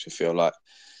Ramsdale makes me feel. Like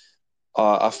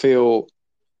I feel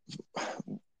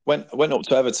went up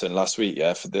to Everton last week,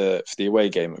 yeah, for the away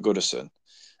game at Goodison,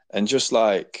 and just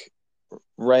like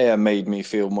Raya made me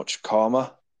feel much calmer.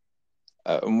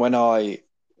 And when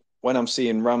I'm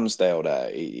seeing Ramsdale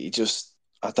there, he just,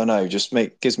 I don't know, just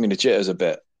gives me the jitters a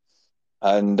bit.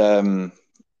 And I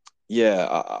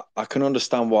can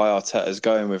understand why Arteta's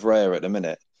going with Raya at the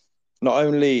minute. Not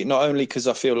only because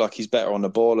I feel like he's better on the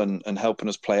ball and helping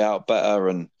us play out better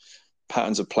and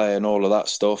patterns of play and all of that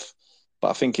stuff, but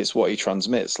I think it's what he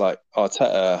transmits. Like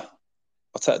Arteta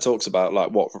talks about like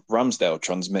what Ramsdale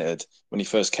transmitted when he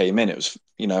first came in. It was,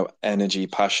 energy,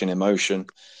 passion, emotion.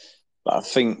 But I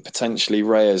think potentially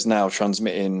Raya's now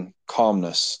transmitting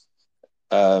calmness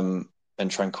and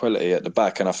tranquility at the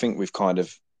back, and I think we kind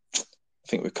of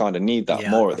need that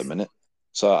more at the minute.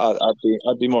 So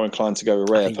I'd be more inclined to go with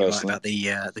Raya. I think you're right personally.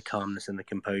 about the calmness and the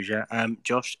composure.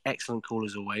 Josh, excellent call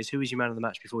as always. Who is your man of the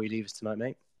match before you leave us tonight,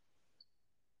 mate?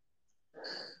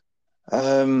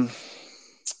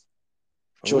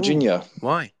 Jorginho.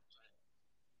 Why?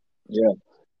 Yeah,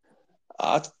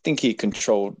 I think he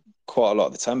controlled quite a lot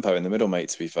of the tempo in the middle, mate.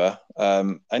 To be fair,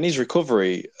 and his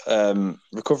recovery on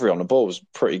the ball was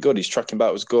pretty good. His tracking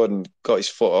back was good, and got his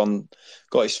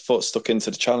foot stuck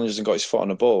into the challenges and got his foot on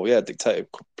the ball. Yeah, dictated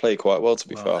play quite well. To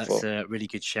be fair, that's a really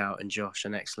good shout, and Josh,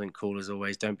 an excellent call as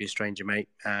always. Don't be a stranger, mate.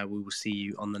 We will see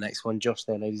you on the next one, Josh.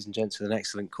 There, ladies and gents, with an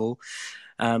excellent call.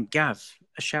 Gav,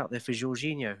 a shout there for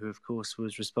Jorginho, who of course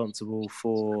was responsible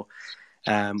for.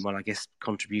 I guess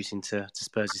contributing to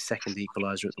Spurs' second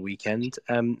equaliser at the weekend.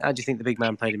 How do you think the big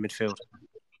man played in midfield?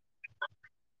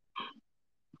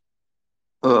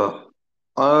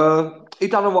 He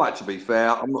done all right, to be fair.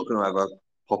 I'm not going to have a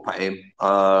pop at him.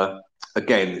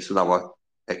 Again, it's another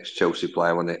ex-Chelsea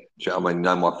player, isn't it? Do you know what I mean?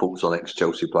 Know my thoughts on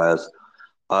ex-Chelsea players.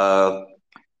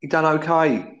 He done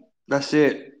okay. That's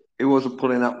it. He wasn't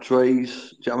pulling up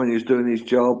trees. Do you know what I mean? He was doing his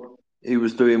job. He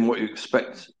was doing what you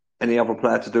expect any other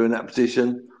player to do in that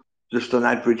position. Just an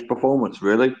average performance,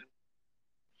 really.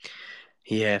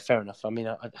 Yeah, fair enough. I mean,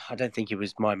 I don't think it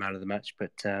was my man of the match,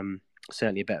 but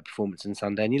certainly a better performance than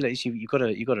Sunday. And you've got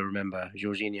to remember,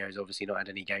 Jorginho has obviously not had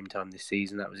any game time this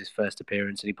season. That was his first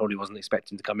appearance, and he probably wasn't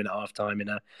expecting to come in at half time in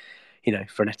a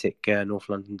frenetic North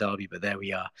London derby, but there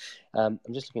we are. I'm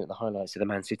just looking at the highlights of the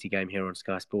Man City game here on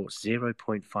Sky Sports.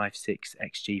 0.56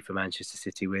 XG for Manchester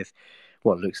City with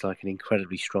what looks like an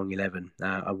incredibly strong 11.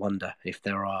 I wonder if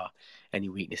there are any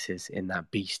weaknesses in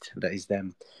that beast that is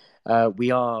them.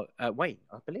 We are, I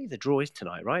believe the draw is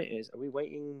tonight, right? Are we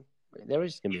waiting? There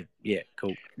is going to be,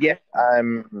 cool. Yeah,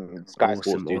 Sky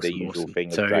Sports do their usual thing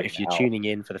of So dragging if you're it out. tuning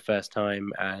in for the first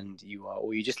time and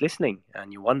or you're just listening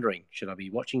and you're wondering, should I be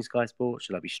watching Sky Sports?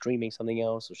 Should I be streaming something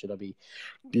else? Or should I be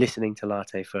listening to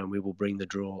Latte Phone? We will bring the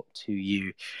draw to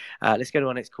you. Let's go to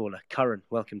our next caller. Curran,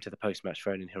 welcome to the post-match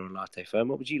phone in here on Latte Phone.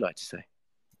 What would you like to say?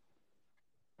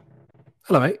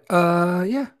 Hello, mate.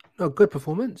 Good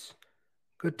performance.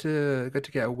 Good to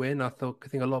get a win. I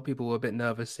think a lot of people were a bit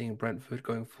nervous seeing Brentford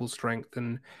going full strength,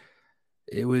 and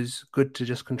it was good to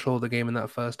just control the game in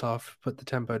that first half, put the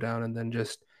tempo down, and then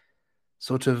just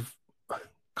sort of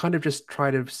kind of just try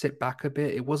to sit back a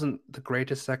bit. It wasn't the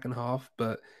greatest second half,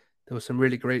 but there were some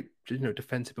really great,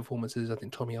 defensive performances. I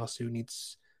think Tomiyasu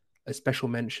needs a special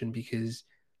mention because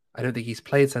I don't think he's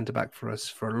played centre back for us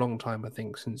for a long time. I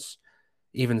think since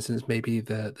maybe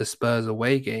the Spurs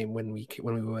away game when we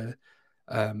were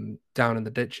down in the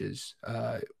ditches,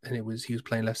 and he was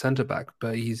playing left centre back,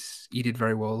 but he did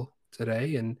very well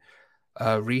today, and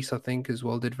Reece I think as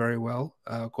well did very well,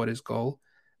 got his goal,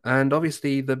 and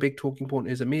obviously the big talking point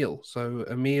is Emil. So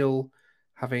Emil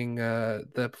having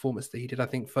the performance that he did, I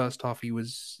think first half he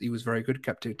was very good,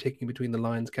 kept it ticking between the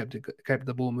lines, kept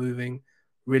the ball moving,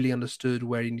 really understood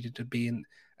where he needed to be,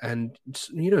 and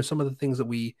some of the things that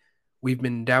we've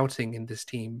been doubting in this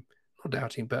team, not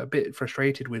doubting, but a bit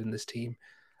frustrated with in this team,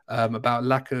 about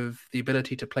lack of the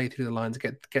ability to play through the lines,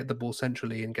 get the ball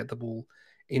centrally and get the ball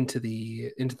into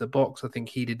the box. I think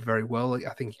he did very well.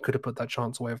 I think he could have put that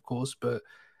chance away, of course, but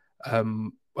a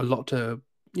lot to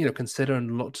consider and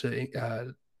a lot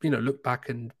to look back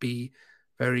and be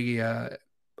very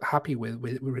happy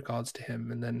with regards to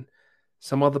him. And then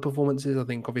some other performances, I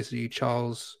think obviously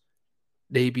Charles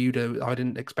debuted. I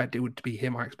didn't expect it would be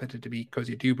him. I expected it to be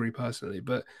Cozy Dewberry personally,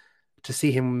 but to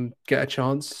see him get a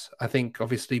chance, I think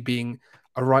obviously being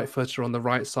a right footer on the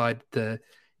right side,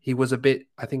 he was a bit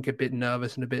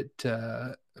nervous and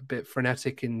a bit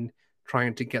frenetic in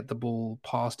trying to get the ball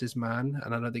past his man,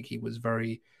 and I don't think he was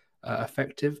very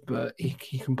effective. But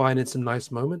he combined in some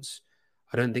nice moments.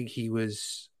 I don't think he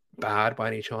was bad by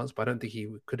any chance, but I don't think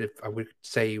he could have. I would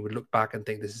say he would look back and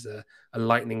think this is a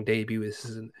lightning debut. This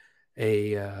isn't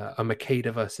a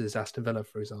Makeda versus Aston Villa,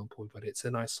 for example, but it's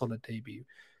a nice solid debut.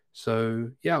 So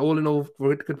yeah, all in all,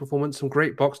 good performance, some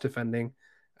great box defending,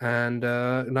 and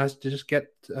nice to just get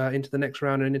into the next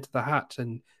round and into the hat.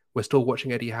 And we're still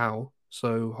watching Eddie Howe,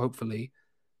 so hopefully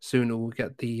soon we'll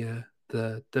get the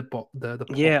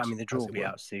yeah, I mean the draw will be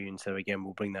out soon, so again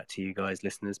we'll bring that to you guys,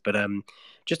 listeners. But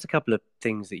just a couple of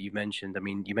things that you mentioned. I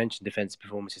mean, you mentioned defensive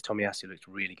performances. Tomiyasu looked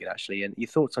really good actually, and your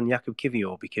thoughts on Jakub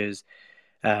Kivior, because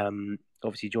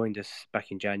obviously joined us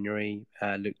back in January,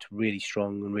 looked really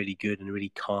strong and really good and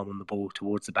really calm on the ball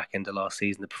towards the back end of last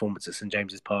season. The performance at St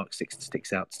James's Park sticks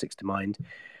to mind.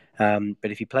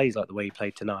 But if he plays like the way he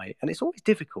played tonight, and it's always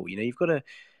difficult, you've got to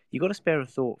you've got to spare a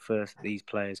thought for these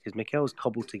players because Mikel's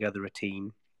cobbled together a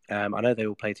team. I know they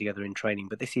all play together in training,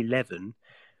 but this 11,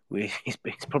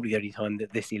 it's probably the only time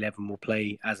that this 11 will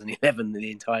play as an 11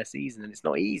 the entire season, and it's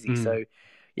not easy. So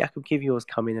Jakub Kivior's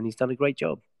come in and he's done a great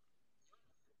job.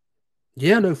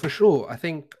 Yeah, no, for sure. I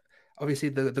think obviously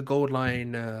the gold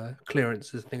line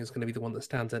clearance is, I think, is going to be the one that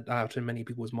stands out in many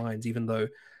people's minds, even though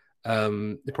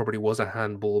it probably was a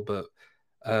handball. But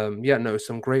yeah, no,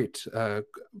 some great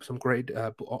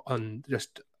on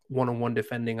just one-on-one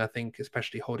defending. I think,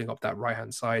 especially holding up that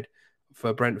right-hand side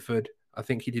for Brentford. I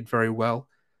think he did very well.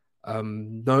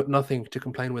 Nothing to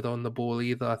complain with on the ball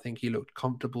either. I think he looked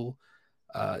comfortable.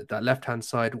 That left-hand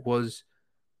side was,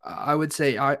 I would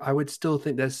say, I would still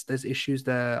think there's issues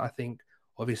there. I think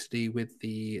obviously with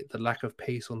the lack of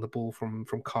pace on the ball from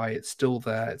Kai, it's still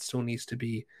there. It still needs to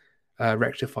be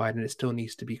rectified and it still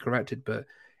needs to be corrected. But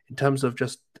in terms of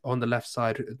just on the left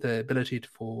side, the ability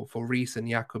for Reece and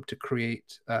Jakub to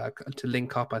create to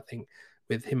link up, I think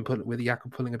with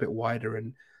Jakub pulling a bit wider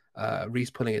and Reece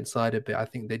pulling inside a bit, I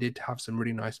think they did have some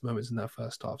really nice moments in that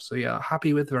first half. So yeah,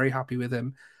 very happy with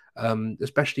him.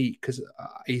 Especially because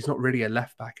he's not really a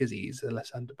left back, is he? He's a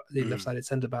left-sided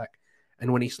centre back,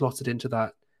 and when he slotted into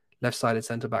that left-sided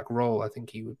centre back role, I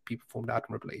think he performed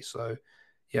admirably. So,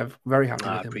 yeah, very happy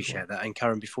with him. I appreciate that. And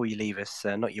Karen, before you leave us,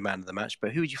 not your man of the match,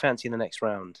 but who would you fancy in the next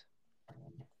round?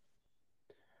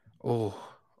 Oh,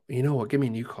 you know what? Give me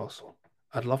Newcastle.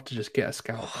 I'd love to just get a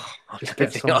scout. Just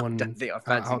get someone. I don't think I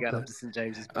fancy going up to St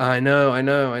James's Park. I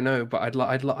know, but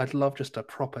I'd love just a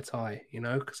proper tie,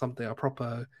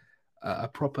 a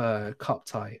proper cup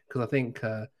tie, because I think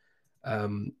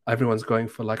everyone's going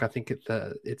for I think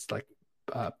it's like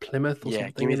Plymouth or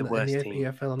something. Give me the worst in team.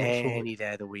 the EFL. I'm not sure. Any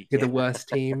day of the week. You're the worst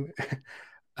team.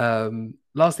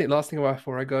 Last thing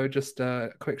before I go, just a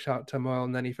quick shout out to Moyle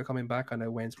and Nenny for coming back. I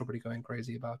know Wayne's probably going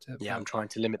crazy about it. Yeah, but I'm trying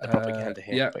to limit the propaganda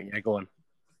here. But go on.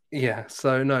 Yeah,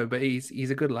 so no, but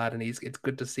he's a good lad, and it's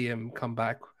good to see him come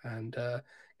back and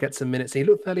get some minutes. He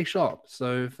looked fairly sharp,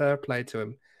 so fair play to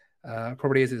him.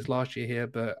 Probably is his last year here,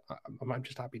 but I'm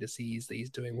just happy to see that he's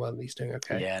doing well and he's doing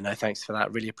okay. Yeah, no, thanks for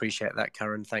that. Really appreciate that,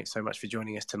 Karen. Thanks so much for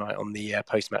joining us tonight on the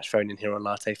post-match phone-in here on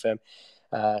Latte Firm.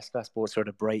 Sky Sports are at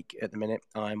a break at the minute.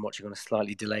 I'm watching on a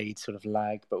slightly delayed sort of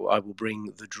lag, but I will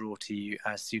bring the draw to you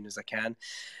as soon as I can.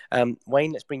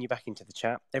 Wayne, let's bring you back into the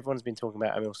chat. Everyone's been talking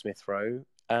about Emil Smith-Rowe.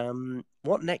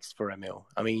 What next for Emil?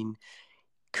 I mean,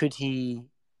 could he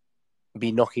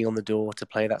be knocking on the door to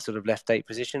play that sort of left 8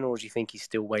 position, or do you think he's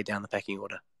still way down the pecking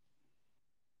order?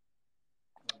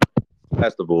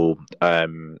 First of all,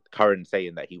 Curran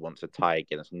saying that he wants a tie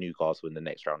against Newcastle in the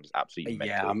next round is absolutely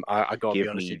mental. Yeah, I got to be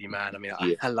honest with you, man. I mean,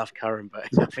 I love Curran, but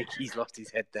I think he's lost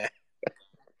his head there.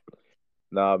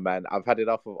 No, man, I've had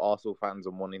enough of Arsenal fans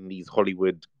and wanting these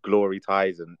Hollywood glory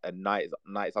ties and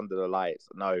nights under the lights.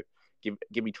 No,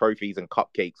 give me trophies and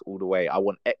cupcakes all the way. I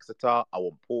want Exeter, I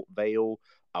want Port Vale,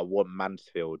 I want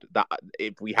Mansfield. That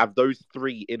if we have those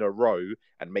 3 in a row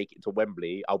and make it to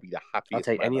Wembley, I'll be the happiest.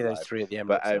 I'll take any of those 3 at the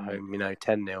Emirates at home.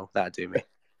 10-0, that'd do me.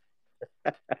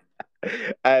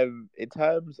 In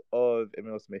terms of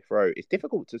Emil Smith-Rowe, it's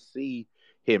difficult to see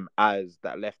him as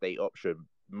that left 8 option,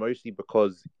 mostly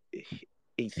because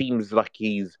he seems like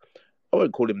he's, I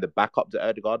won't call him the backup to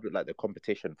Ødegaard, but like the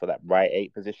competition for that right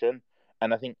 8 position.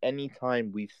 And I think any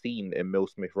time we've seen Emil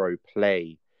Smith-Rowe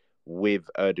play with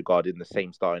Ødegaard in the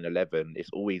same starting 11, it's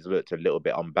always looked a little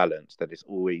bit unbalanced, and it's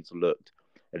always looked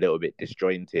a little bit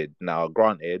disjointed. Now,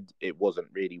 granted, it wasn't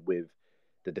really with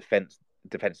the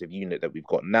defensive unit that we've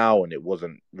got now, and it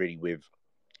wasn't really with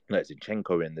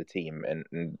Zinchenko in the team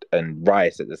and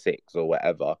Rice at the 6 or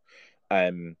whatever.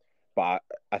 But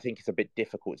I think it's a bit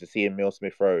difficult to see Emil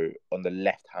Smith-Rowe on the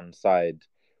left-hand side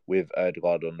with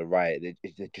Ødegaard on the right.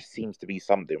 It just seems to be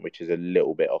something which is a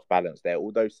little bit off balance there.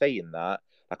 Although saying that,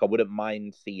 I wouldn't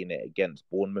mind seeing it against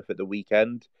Bournemouth at the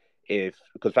weekend,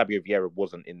 because Fabio Vieira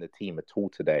wasn't in the team at all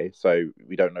today, so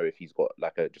we don't know if he's got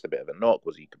just a bit of a knock.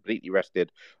 Was he completely rested?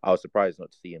 I was surprised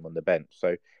not to see him on the bench.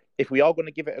 So if we are going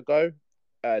to give it a go,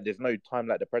 there's no time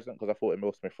like the present, because I thought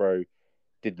Emil Smith-Rowe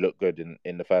did look good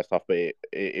in the first half, but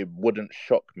it wouldn't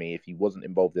shock me if he wasn't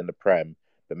involved in the Prem,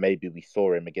 but maybe we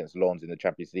saw him against Lens in the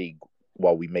Champions League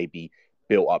while we maybe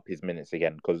built up his minutes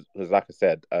again. Because like I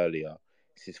said earlier,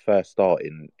 it's his first start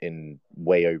in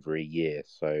way over a year.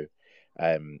 So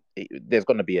there's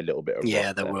going to be a little bit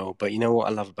of there will. But you know what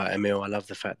I love about Emil? I love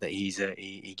the fact that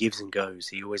he gives and goes.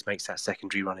 He always makes that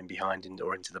secondary run in behind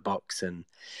or into the box, and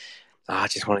I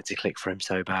just want it to click for him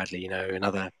so badly.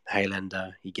 Another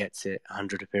Haylender, he gets it.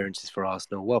 100 appearances for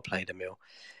Arsenal. Well played, Emil.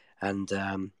 And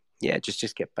yeah,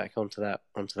 just get back onto that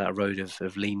road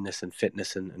of leanness and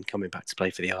fitness and coming back to play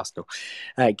for the Arsenal.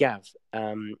 Gav,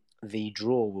 the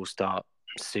draw will start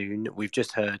soon. We've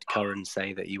just heard Curran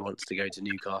say that he wants to go to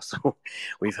Newcastle.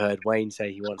 We've heard Wayne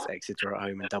say he wants Exeter at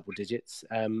home in double digits.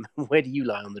 Where do you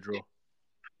lie on the draw?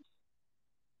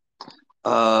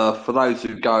 For those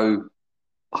who go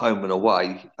home and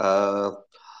away, hope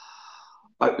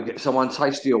we get someone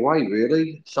tasty away,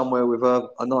 really. Somewhere with a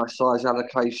nice size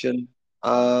allocation,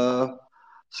 so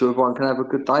everyone can have a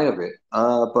good day of it.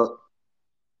 But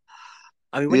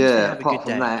I mean, when you say yeah, have a good apart from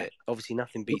day of that, it, obviously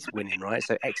nothing beats winning, right?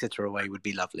 So Exeter away would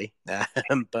be lovely.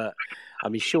 But, I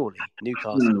mean, surely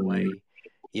Newcastle away,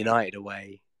 United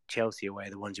away, Chelsea away,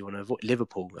 the ones you want to avoid.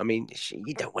 Liverpool, I mean,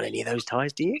 you don't want any of those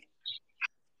ties, do you?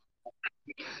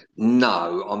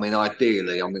 no. I mean,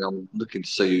 ideally, I'm looking to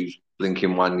see who's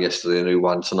blinking one yesterday and who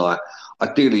won tonight.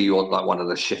 Ideally, you want like one of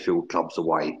the Sheffield clubs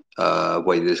away,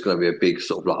 where there's going to be a big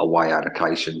sort of like away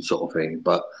allocation sort of thing.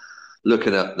 But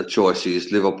looking at the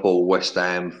choices, Liverpool, West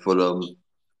Ham, Fulham,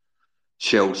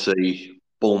 Chelsea,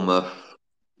 Bournemouth,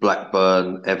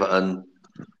 Blackburn, Everton.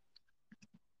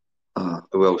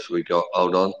 Who else have we got?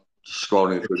 Hold on. Just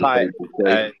scrolling The through the tie, people.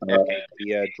 See. FK,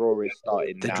 the draw is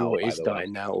starting The now. draw By is the way,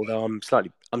 starting now, although I'm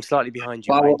slightly behind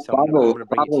you, Borough, Wayne. So I'm going to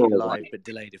bring it to you Borough away. live but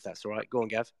delayed, if that's all right. Go on,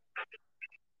 Gav.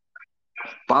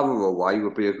 Borough away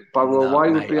would be No,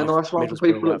 a mate, nice one for Middlesbrough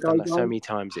people away. that I've done go that so down. many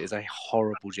times. It is a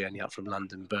horrible journey up from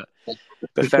London, but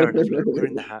fair enough. Look, we're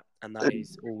in the hat, and that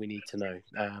is all we need to know.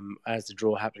 As the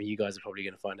draw happens, you guys are probably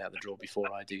going to find out the draw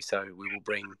before I do, so we will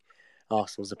bring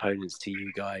Arsenal's opponents to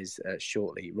you guys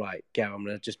shortly. Right, Gav, I'm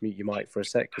going to just mute your mic for a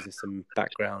sec because there's some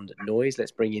background noise.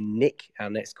 Let's bring in Nick, our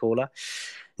next caller.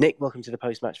 Nick, welcome to the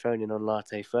post-match phone-in on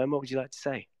Latte Firm. What would you like to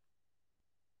say?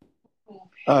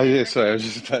 Oh, yeah, sorry, I was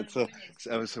just about to.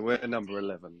 So we're at number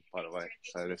 11, by the way.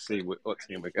 So let's see what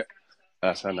team we get.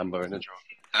 That's our number in the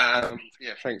draw.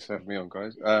 Yeah, thanks for having me on,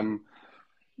 guys.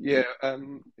 Yeah,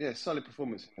 solid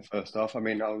performance in the first half. I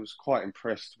mean, I was quite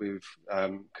impressed with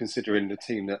considering the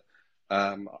team that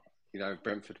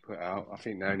Brentford put out. I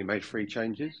think they only made 3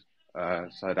 changes,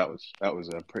 so that was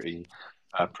a pretty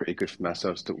good from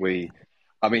ourselves.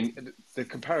 I mean, the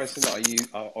comparison that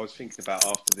I was thinking about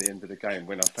after the end of the game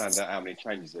when I found out how many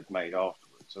changes they'd made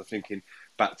afterwards. I was thinking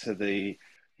back to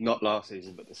not last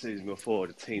season, but the season before,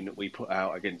 the team that we put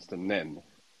out against them then.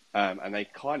 And they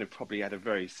kind of probably had a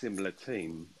very similar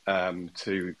team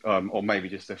or maybe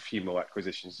just a few more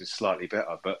acquisitions, just slightly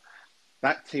better. But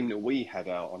that team that we had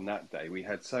out on that day, we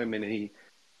had so many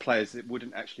players that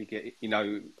wouldn't actually get,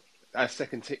 our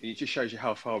second team. It just shows you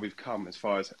how far we've come as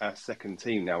far as our second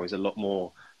team now is a lot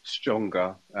more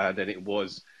stronger than it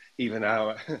was. Even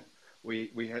our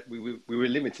we were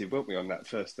limited, weren't we, on that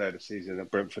first day of the season at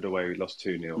Brentford away? We lost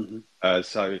 2-0.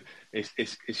 So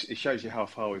it shows you how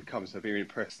far we've come. So very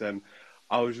impressed.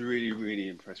 I was really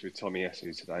impressed with Tommy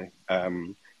Esu today.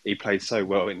 He played so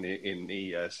well in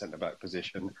the centre back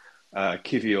position.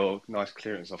 Kivior, nice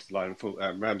clearance off the line.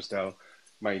 Ramsdale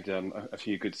made a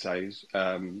few good saves.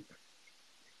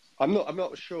 I'm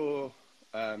not sure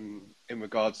in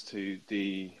regards to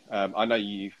the. I know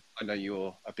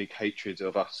you're a big hatred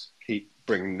of us keep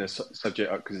bringing the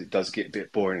subject up because it does get a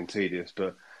bit boring and tedious,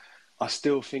 but I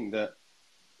still think that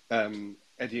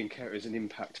Eddie Nketiah is an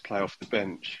impact player off the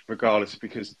bench, regardless,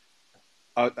 because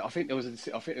I think there was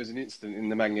an incident in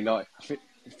the Man United.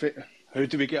 Who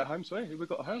did we get at home? Sorry, who we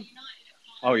got at home?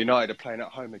 Oh, United are playing at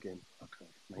home again. Okay,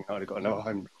 Man United got another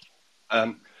home.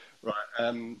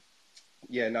 Right.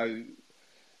 Yeah, no.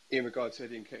 In regard to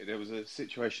Eddie Nketiah, there was a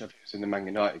situation, I think it was in the Man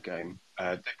United game.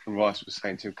 Declan Rice was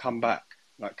saying to him, "Come back,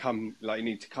 you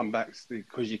need to come back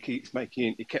because you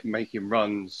kept making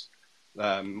runs,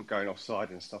 going offside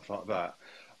and stuff like that."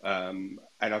 And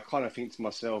I kind of think to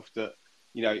myself that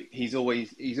he's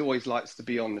always likes to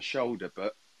be on the shoulder,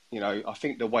 but I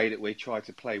think the way that we try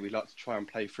to play, we like to try and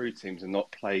play through teams and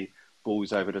not play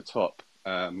balls over the top.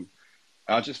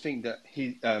 I just think that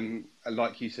he,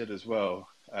 like you said as well,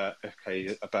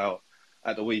 FK, about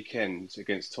at the weekend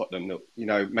against Tottenham,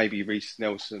 that maybe Reece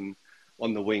Nelson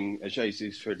on the wing,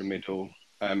 Jesus through the middle.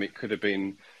 It could have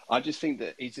been. I just think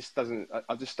that he just doesn't.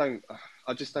 I just don't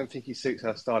think he suits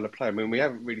our style of play. I mean, we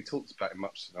haven't really talked about him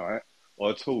much tonight,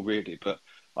 or at all really. But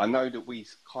I know that we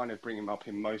kind of bring him up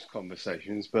in most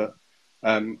conversations. But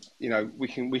we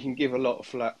can give a lot of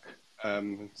flack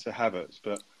to Havertz,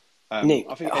 but. Nick,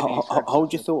 I think Eddie's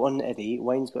hold your thought on Eddie.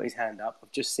 Wayne's got his hand up.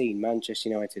 I've just seen Manchester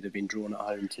United have been drawn at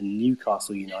home to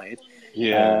Newcastle United.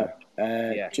 Yeah.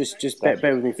 Just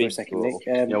bear with me for a second, draw. Nick.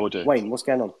 Yeah, we'll do. Wayne, what's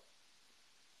going on?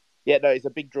 Yeah, no, it's a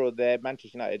big draw there.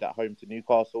 Manchester United at home to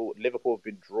Newcastle. Liverpool have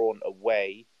been drawn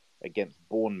away against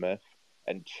Bournemouth.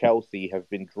 and Chelsea have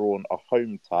been drawn a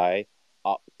home tie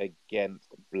up against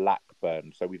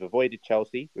Blackburn. So we've avoided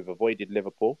Chelsea, we've avoided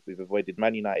Liverpool, we've avoided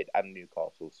Man United and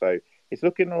Newcastle. So it's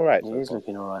looking all right. It is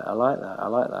looking all right. I like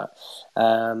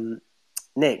that.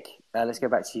 Nick, let's go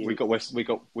back to you. We got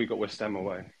West Ham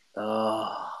away.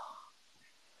 Oh,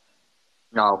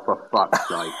 No, for fuck's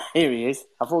sake. here he is.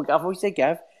 I thought you said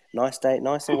Gav. Nice day,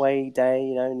 nice away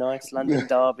day. Nice London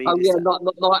derby. Oh yeah,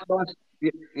 nice.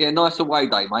 Yeah, nice away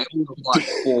day, mate. All of like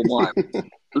 4 miles.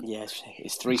 Yes,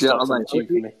 it's 3 Do you know stops what I on the mean? tube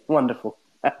for me. Wonderful.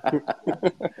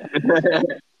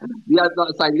 Yeah, like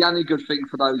I say, the only good thing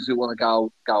for those who want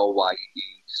to go away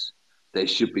is there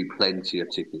should be plenty of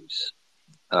tickets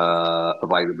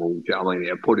available. Do you know what I mean?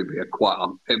 It'd probably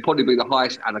be the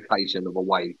highest allocation of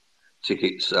away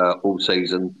tickets all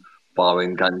season,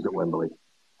 barring games at Wembley.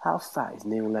 How fat is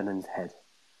Neil Lennon's head?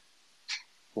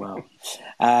 Wow.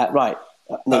 Right,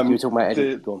 Nick, you were talking about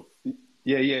Eddie. Go on.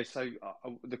 Yeah. So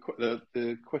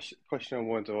the question I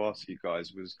wanted to ask you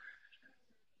guys was,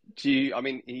 I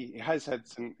mean, he has had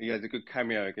some. He had a good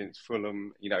cameo against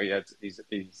Fulham. You know,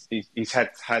 he's had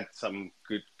some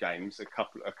good games, a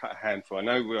handful. I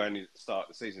know we're only at the start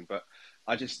of the season, but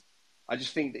I just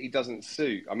think that he doesn't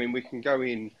suit. I mean, we can go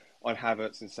in on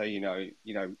Havertz and say, you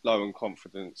know, low on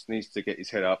confidence, needs to get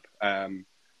his head up.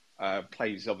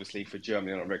 Plays obviously for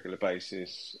Germany on a regular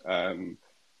basis,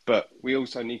 but we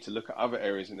also need to look at other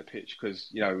areas in the pitch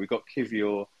because we've got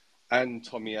Kivior and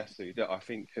Tomiyasu that I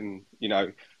think can,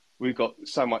 we've got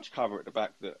so much cover at the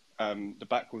back that the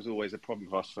back was always a problem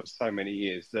for us for so many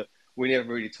years that we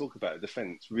never really talk about the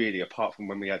defence really, apart from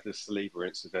when we had the Saliba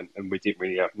incident and we didn't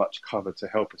really have much cover to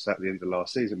help us at the end of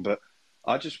last season. But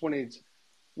I just wanted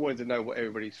to know what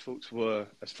everybody's thoughts were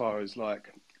as far as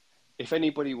like if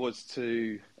anybody was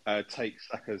to take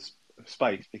Saka's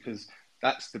space, because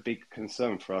that's the big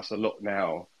concern for us a lot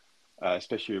now,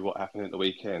 especially with what happened at the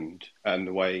weekend and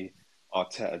the way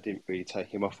Arteta didn't really take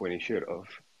him off when he should have.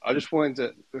 I just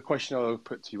wanted the question I would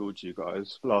put towards you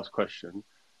guys, last question,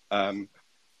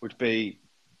 would be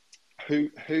who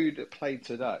played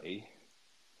today,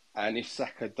 and if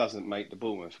Saka doesn't make the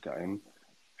Bournemouth game,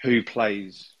 who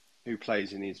plays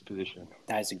in his position?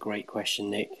 That is a great question,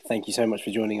 Nick. Thank you so much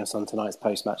for joining us on tonight's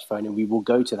post-match phone, and we will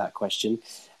go to that question,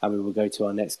 and we will go to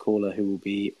our next caller, who will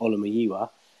be Olumayiwa.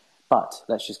 But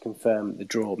let's just confirm the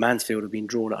draw. Mansfield have been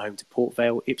drawn at home to Port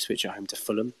Vale, Ipswich at home to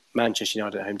Fulham, Manchester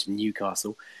United at home to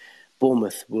Newcastle.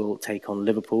 Bournemouth will take on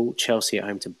Liverpool, Chelsea at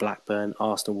home to Blackburn,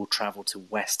 Arsenal will travel to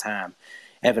West Ham,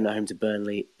 Everton at home to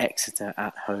Burnley, Exeter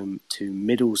at home to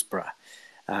Middlesbrough.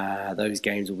 Those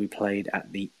games will be played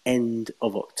at the end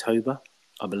of October.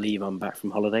 I believe I'm back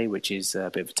from holiday, which is a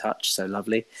bit of a touch, so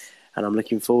lovely. And I'm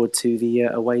looking forward to the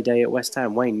away day at West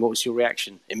Ham. Wayne, what was your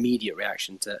immediate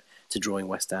reaction to drawing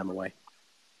West Ham away?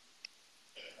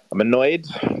 I'm annoyed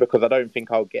because I don't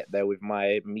think I'll get there with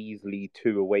my measly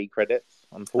 2 away credits,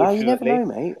 unfortunately. You never know,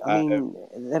 mate. I mean,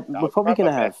 we're probably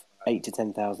going to have 8 to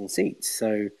 10,000 seats,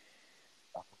 so...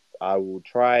 I will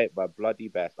try my bloody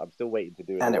best. I'm still waiting to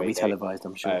do it. And it'll be televised,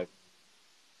 I'm sure.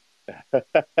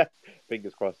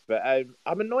 Fingers crossed. But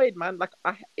I'm annoyed, man. Like,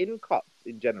 in cups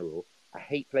in general, I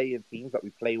hate playing teams that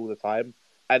we play all the time.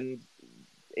 And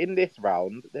in this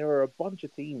round, there are a bunch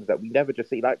of teams that we never just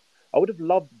see. Like, I would have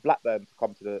loved Blackburn to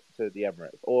come to the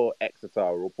Emirates or Exeter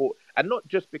or Port, and not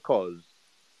just because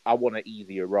I want an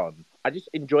easier run. I just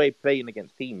enjoy playing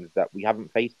against teams that we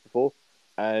haven't faced before.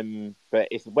 But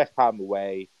it's West Ham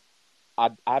away. I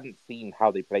haven't seen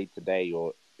how they played today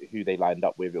or who they lined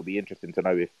up with. It'll be interesting to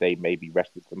know if they maybe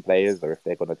rested some players or if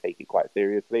they're going to take it quite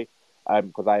seriously.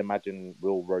 Because I imagine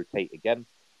we'll rotate again.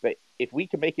 But if we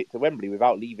can make it to Wembley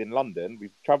without leaving London,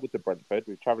 we've travelled to Brentford,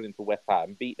 we've travelled into West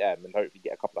Ham, beat them, and hopefully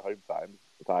get a couple of home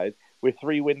ties. We're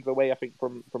 3 wins away, I think,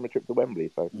 from a trip to Wembley.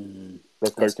 So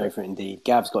let's go for it indeed.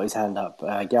 Gav's got his hand up.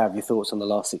 Gav, your thoughts on the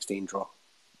last 16 draw?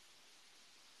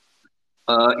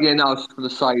 I was going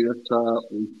to say that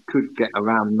we could get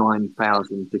around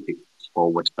 9,000 tickets for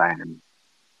West Ham,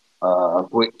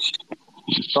 which,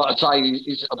 like I say,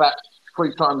 is about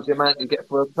 3 times the amount you get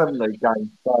for a Premier League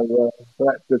game. So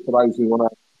that's good for those who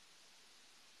want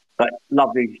that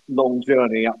lovely long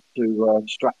journey up to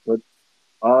Stratford.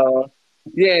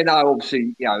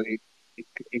 Obviously,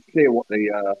 it's clear what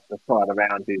the side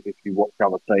around is if you watch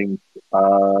other teams.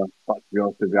 But to be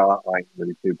honest with you, I ain't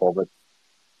really too bothered.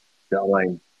 You know what I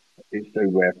mean? It's who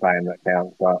we're playing that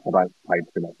counts, but I don't pay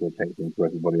too much attention to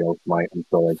everybody else, mate. I'm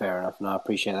sorry. Fair enough. No, I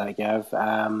appreciate that, Gav.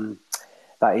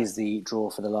 That is the draw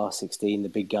for the last 16. The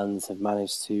big guns have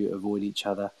managed to avoid each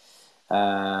other.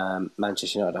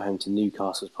 Manchester United at home to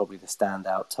Newcastle is probably the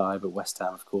standout tie, but West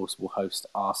Ham, of course, will host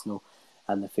Arsenal.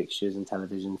 and the fixtures and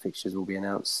television fixtures will be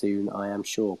announced soon, I am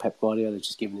sure. Pep Guardiola has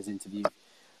just given his interview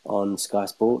on Sky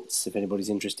Sports, if anybody's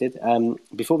interested.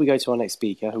 Before we go to our next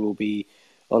speaker, who will be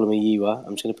Olumiyiwa,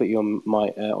 I'm just going to put you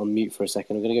on mute for a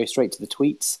second. I'm going to go straight to the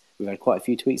tweets. We've had quite a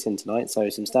few tweets in tonight, so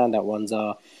some standout ones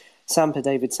are Sampa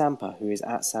David Sampa, who is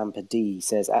at Sampa D,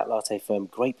 says, at Latte Firm,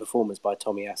 great performance by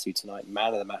Tomiyasu tonight,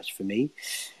 man of the match for me.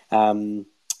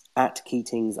 At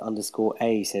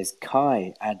Keatings_A says,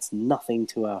 Kai adds nothing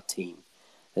to our team.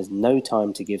 There's no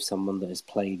time to give someone that has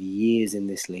played years in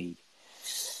this league.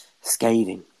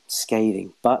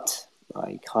 Scathing, but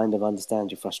I kind of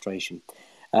understand your frustration.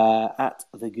 At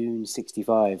the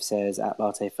Goon65 says, at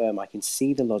Latte Firm, I can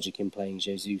see the logic in playing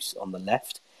Jesus on the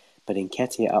left, but in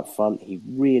Nketiah up front, he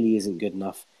really isn't good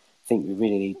enough. I think we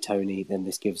really need Tony. Then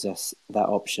this gives us that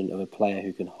option of a player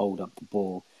who can hold up the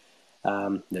ball.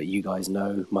 That you guys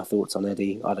know my thoughts on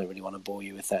Eddie. I don't really want to bore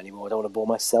you with that anymore. I don't want to bore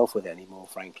myself with it anymore,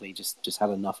 frankly. Just had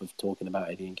enough of talking about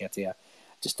Eddie Nketiah.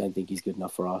 Just don't think he's good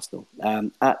enough for Arsenal.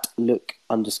 At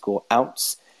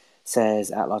look_outs says,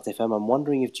 at Latte Firm, I'm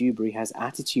wondering if Dewberry has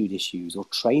attitude issues or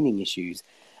training issues.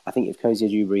 I think if Kozia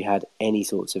Dewberry had any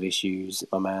sorts of issues,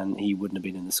 my man, he wouldn't have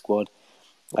been in the squad.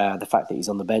 The fact that he's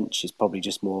on the bench is probably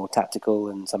just more tactical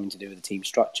and something to do with the team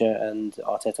structure, and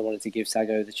Arteta wanted to give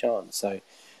Sago the chance. So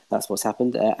that's what's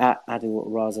happened. At Adil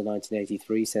Raza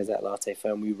 1983 says, at Latte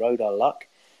Firm, we rode our luck,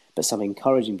 but some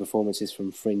encouraging performances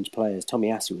from fringe players.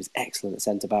 Tomiyasu was excellent at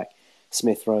centre-back.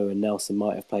 Smith Rowe and Nelson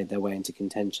might have played their way into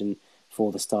contention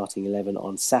for the starting 11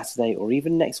 on Saturday or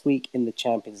even next week in the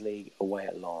Champions League away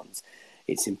at Lens.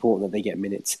 It's important that they get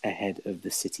minutes ahead of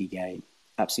the City game.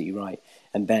 Absolutely right.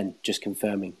 And Ben, just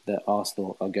confirming that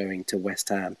Arsenal are going to West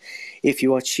Ham. If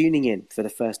you are tuning in for the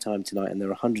first time tonight, and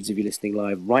there are hundreds of you listening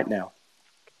live right now,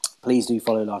 please do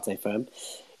follow Latte Firm.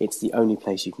 It's the only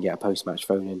place you can get a post-match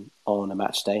phone-in on a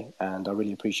match day, and I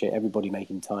really appreciate everybody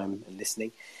making time and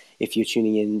listening. If you're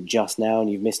tuning in just now and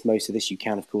you've missed most of this, you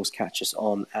can, of course, catch us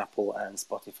on Apple and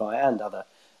Spotify and other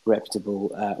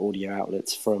reputable audio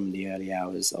outlets from the early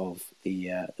hours of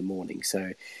the morning.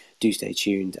 So do stay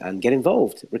tuned and get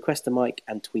involved. Request a mic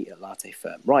and tweet at Latte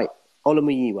Firm. Right,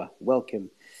 Olumiyiwa,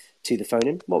 welcome to the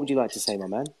phone-in. What would you like to say, my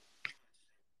man?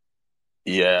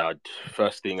 Yeah,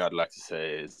 first thing I'd like to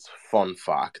say is fun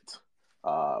fact.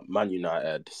 Man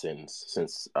United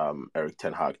since Eric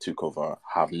Ten Hag took over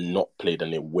have not played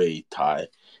an away tie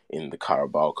in the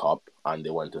Carabao Cup, and they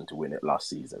went on to win it last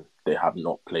season. They have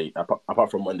not played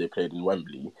apart from when they played in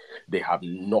Wembley. They have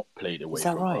not played away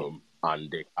from home,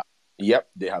 and they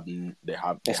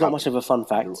have. It's not much of a fun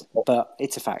fact, but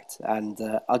it's a fact, and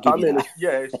I'll give you that.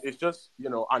 It's just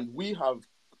and we have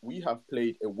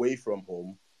played away from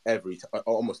home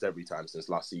almost every time since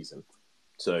last season.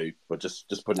 So, but just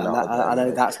putting that out there. I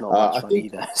know that's not much fun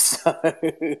either. So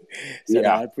no,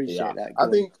 I appreciate that.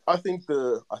 I think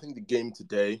the game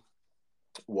today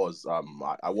was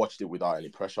I watched it without any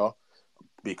pressure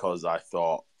because I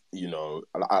thought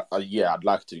I'd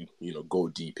like to go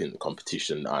deep in the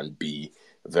competition and be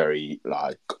very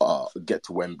get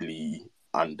to Wembley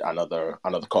and another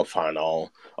cup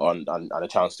final and a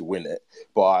chance to win it.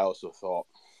 But I also thought,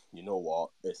 you know what,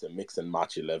 it's a mix and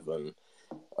match 11.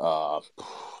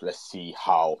 Let's see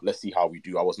how we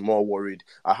do. I was more worried.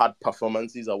 I had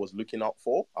performances I was looking out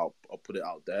for. I'll put it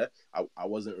out there. I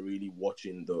wasn't really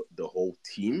watching the whole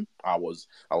team. I was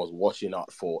watching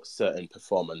out for certain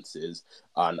performances,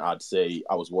 and I'd say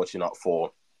I was watching out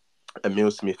for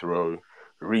Emile Smith Rowe,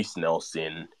 Reece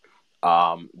Nelson,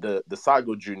 the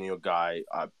Sago Junior guy.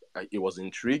 It was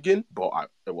intriguing, but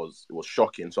it was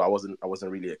shocking. So I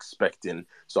wasn't really expecting.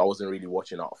 So I wasn't really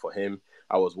watching out for him.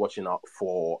 I was watching out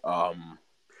for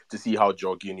to see how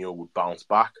Jorginho would bounce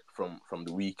back from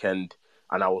the weekend,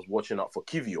 and I was watching out for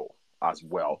Kivior as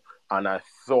well. And I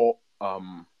thought,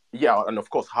 and of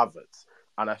course Havertz,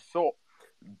 and I thought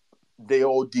they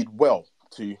all did well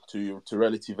to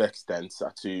relative extent.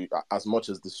 To as much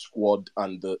as the squad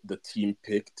and the team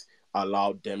picked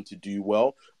allowed them to do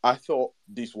well. I thought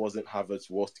this wasn't Havertz's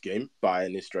worst game by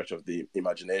any stretch of the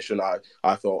imagination. I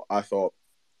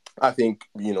think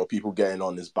people getting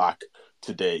on his back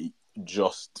today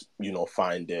just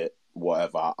find it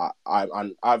whatever.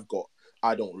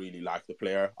 I don't really like the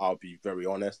player. I'll be very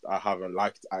honest. I haven't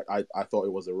liked. I thought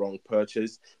it was a wrong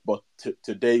purchase, but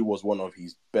today was one of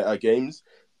his better games,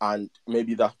 and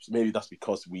maybe that's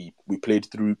because we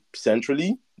played through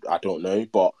centrally. I don't know,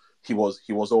 but he was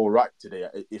all right today.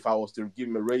 If I was to give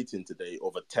him a rating today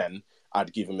over 10,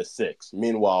 I'd give him a 6.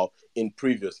 Meanwhile, in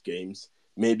previous games,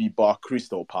 maybe bar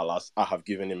Crystal Palace, I have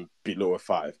given him below a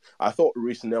 5. I thought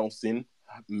Reece Nelson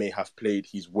may have played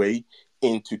his way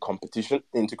into competition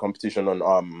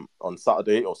on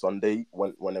Saturday or Sunday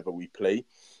whenever we play.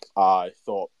 I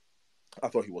thought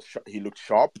he looked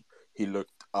sharp. He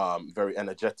looked very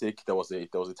energetic. There was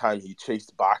a time he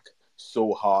chased back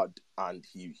so hard and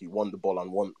he won the ball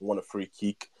and won a free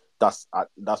kick. That's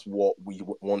what we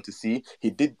want to see. He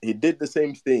did the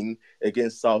same thing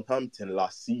against Southampton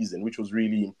last season, which was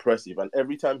really impressive. And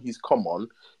every time he's come on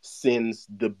since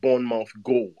the Bournemouth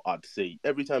goal, I'd say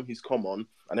every time he's come on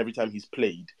and every time he's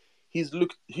played, he's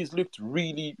looked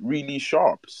really really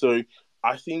sharp. So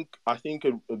I think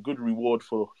a good reward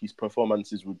for his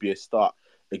performances would be a start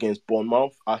against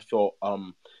Bournemouth. I thought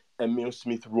Emil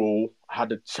Smith Rowe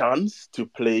had a chance to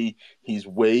play his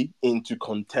way into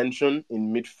contention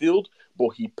in midfield, but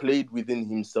he played within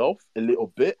himself a little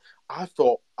bit. I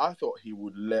thought he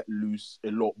would let loose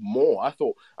a lot more. I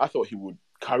thought he would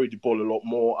carry the ball a lot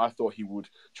more. I thought he would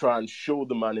try and show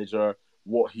the manager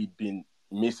what he'd been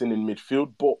missing in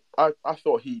midfield. But I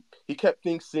thought he kept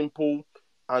things simple,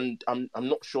 and I'm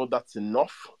not sure that's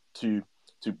enough to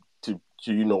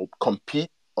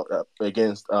compete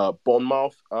against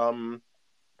Bournemouth.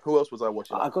 Who else was I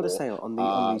watching? I've got to say on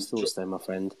these thoughts, though, my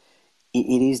friend,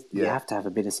 it is you have to have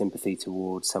a bit of sympathy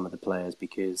towards some of the players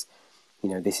because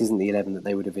this isn't the 11 that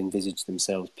they would have envisaged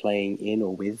themselves playing in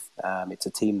or with. It's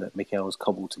a team that Mikel's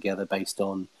cobbled together based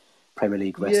on Premier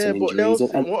League rest and injuries,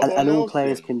 Nelson, and all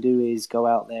players can do is go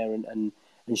out there and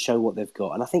show what they've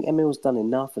got. And I think Emil's done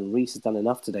enough, and Reece has done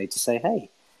enough today to say, hey,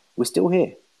 we're still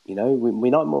here. We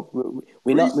might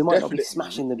not be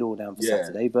smashing the door down for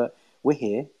Saturday, but we're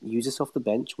here. Use us off the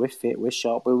bench. We're fit. We're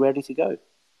sharp. We're ready to go.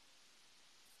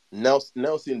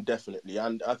 Nelson definitely,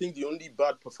 and I think the only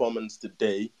bad performance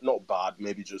today, not bad,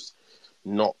 maybe just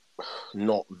not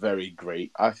very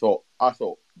great. I thought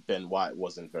Ben White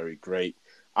wasn't very great.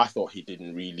 I thought he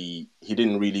didn't really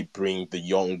bring the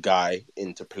young guy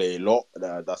into play a lot.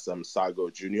 That's Sago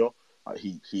Junior.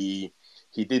 He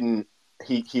didn't.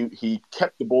 He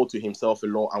kept the ball to himself a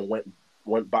lot and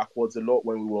went backwards a lot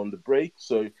when we were on the break.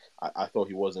 So I thought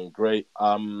he wasn't great.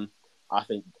 I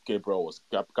think Gabriel was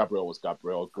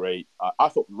great. I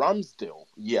thought Ramsdale.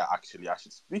 Yeah, actually, I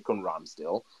should speak on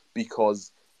Ramsdale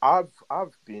because I've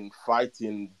been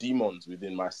fighting demons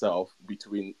within myself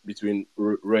between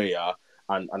Raya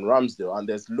and Ramsdale, and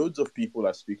there's loads of people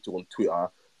I speak to on Twitter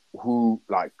who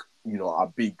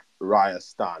are big Raya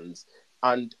stans.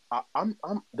 And I'm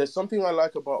there's something I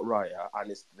like about Raya,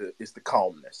 and it's the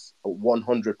calmness.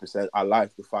 100%. I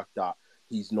like the fact that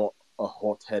he's not a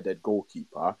hot-headed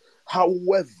goalkeeper.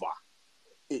 However,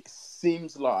 it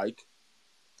seems like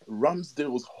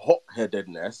Ramsdale's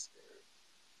hot-headedness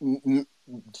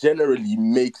generally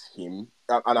makes him,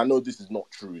 and I know this is not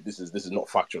true. This is not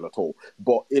factual at all.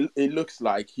 But it looks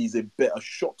like he's a better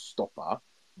shot stopper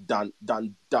than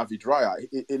David Raya.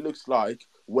 It looks like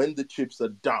when the chips are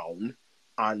down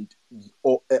and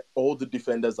all the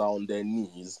defenders are on their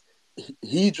knees,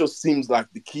 he just seems like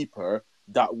the keeper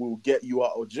that will get you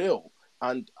out of jail.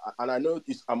 And I know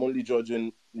I'm only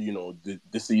judging, the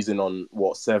season on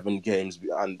 7 games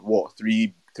and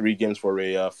 3 games for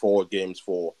Raya, 4 games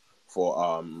for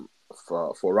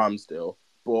Ramsdale.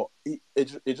 But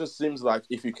it just seems like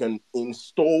if you can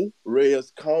install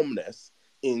Raya's calmness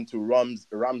into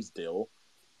Ramsdale,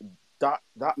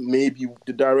 that may be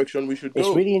the direction we should go.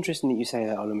 It's really interesting that you say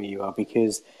that, Olumi,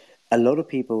 because a lot of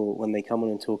people, when they come on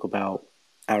and talk about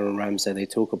Aaron Ramsdale, they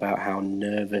talk about how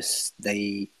nervous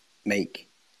he makes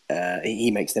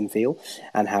them feel,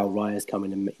 and how Raya's come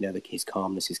in and his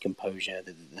calmness, his composure,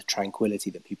 the tranquility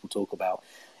that people talk about.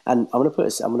 And I'm going to put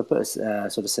a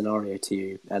sort of scenario to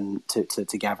you and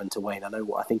to Gavin, to Wayne.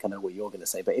 I think I know what you're going to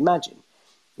say, but imagine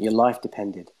your life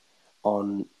depended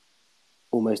on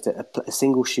almost a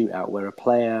single shootout where a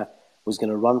player was going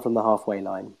to run from the halfway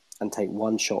line and take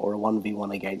one shot or a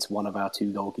 1v1 against one of our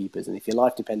 2 goalkeepers. And if your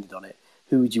life depended on it,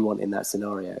 who would you want in that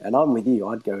scenario? And I'm with you.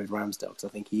 I'd go with Ramsdale because I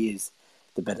think he is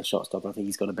the better shot stopper. I think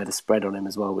he's got a better spread on him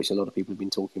as well, which a lot of people have been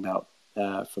talking about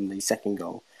from the second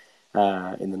goal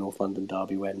in the North London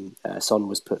derby when Son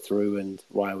was put through and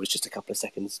Raya was just a couple of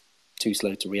seconds too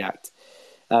slow to react.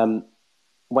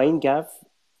 Wayne, Gav,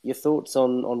 your thoughts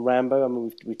on Rambo? I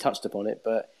mean, we've touched upon it,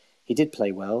 but he did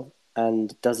play well.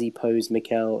 And does he pose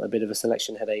Mikel a bit of a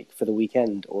selection headache for the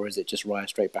weekend, or is it just Raya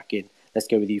straight back in? Let's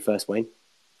go with you first, Wayne.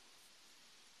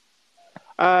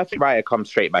 I think Raya comes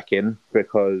straight back in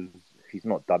because he's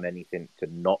not done anything to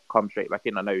not come straight back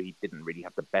in. I know he didn't really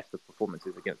have the best of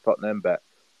performances against Tottenham, but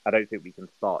I don't think we can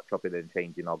start chopping and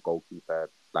changing our goalkeeper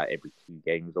every 2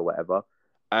 games or whatever.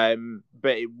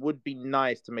 But it would be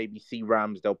nice to maybe see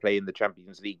Ramsdale play in the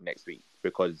Champions League next week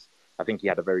because I think he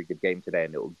had a very good game today,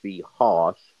 and it would be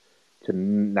harsh to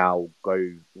now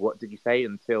go. What did you say?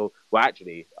 Until well,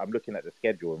 actually, I'm looking at the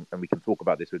schedule, and we can talk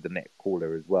about this with the next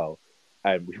caller as well.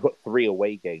 We've got 3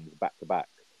 away games back to back.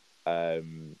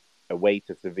 Away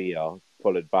to Sevilla,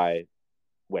 followed by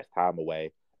West Ham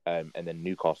away, and then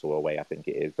Newcastle away. I think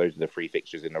it is. Those are the 3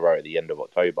 fixtures in a row at the end of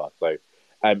October. So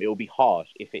it will be harsh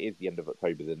if it is the end of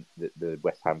October, the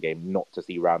West Ham game, not to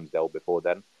see Ramsdale before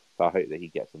then. So I hope that he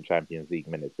gets some Champions League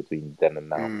minutes between then and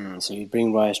now. So you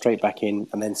bring Raya straight back in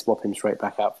and then swap him straight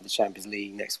back out for the Champions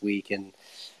League next week. And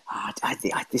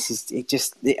this is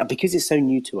because it's so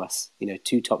new to us.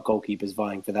 2 top goalkeepers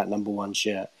vying for that number 1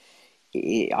 shirt.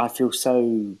 I feel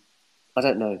so. I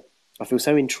don't know. I feel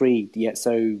so intrigued yet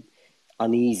so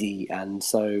uneasy and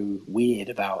so weird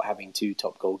about having 2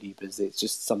 top goalkeepers. It's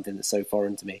just something that's so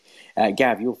foreign to me.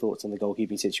 Gav, your thoughts on the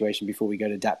goalkeeping situation before we go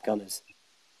to DAP Gunners?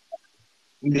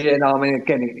 Yeah, no, I mean,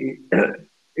 again,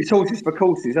 it's horses for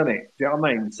courses, isn't it? Do you know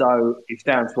what I mean? So it's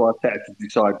down to our set to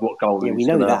decide what goal Yeah, is we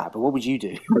know gonna, that, but what would you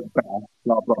do?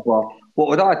 blah, blah, blah. What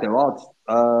would I do?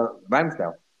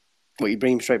 Ramsdale. What, you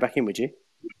bring him straight back in, would you?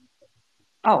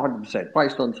 Oh, 100%.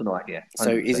 Based on tonight, yeah. 100%. So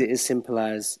is it as simple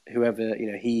as whoever,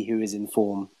 he who is in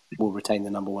form will retain the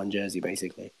number 1 jersey,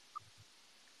 basically?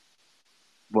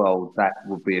 Well, that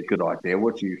would be a good idea.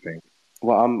 What do you think?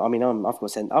 Well, I've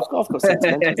got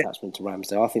sentimental attachment to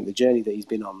Ramsdale. I think the journey that he's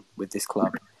been on with this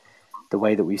club, the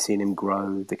way that we've seen him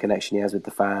grow, the connection he has with the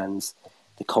fans,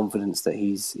 the confidence that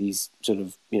he's sort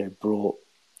of brought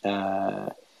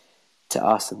to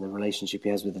us, and the relationship he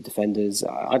has with the defenders,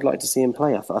 I'd like to see him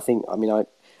play. I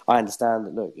understand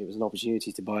that. Look, it was an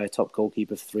opportunity to buy a top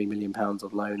goalkeeper for £3 million on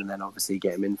loan, and then obviously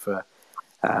get him in for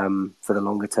the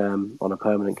longer term on a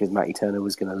permanent because Matty Turner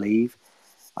was going to leave.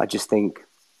 I just think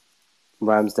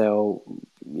Ramsdale,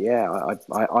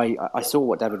 I saw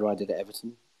what David Raya did at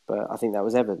Everton, but I think that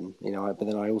was Everton, but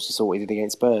then I also saw what he did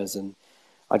against Spurs, and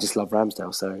I just love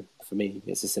Ramsdale. So for me,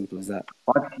 it's as simple as that.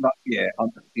 I'm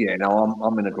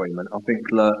in agreement. I think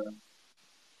that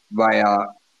Raya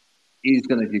is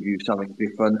going to give you something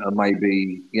different, and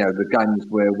maybe the games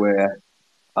where we're at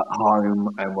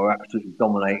home and we're absolutely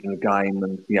dominating the game,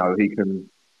 and he can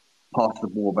pass the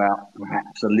ball about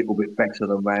perhaps a little bit better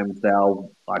than Ramsdale.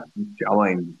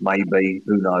 Maybe,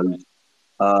 who knows?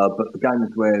 But the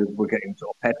games where we're getting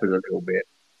sort of peppered a little bit,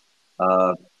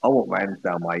 I want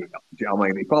Ramsdale, mate.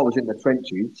 If I was in the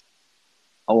trenches,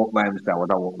 I want Ramsdale. I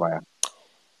don't want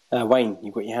Raya. Wayne,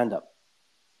 you've got your hand up.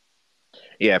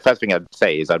 Yeah, first thing I'd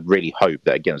say is I'd really hope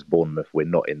that against Bournemouth we're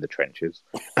not in the trenches.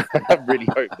 I really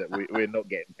hope that we're not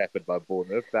getting peppered by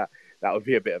Bournemouth. That would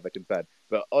be a bit of a concern.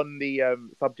 But on the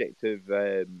subject of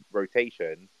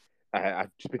rotation,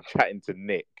 I've just been chatting to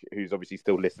Nick, who's obviously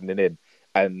still listening in,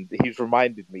 and he's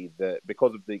reminded me that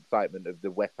because of the excitement of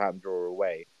the West Ham draw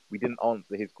away, we didn't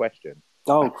answer his question.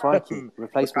 Oh, crikey.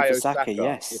 Replacement for Saka, Saka,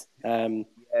 yes.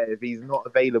 If he's not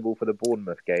available for the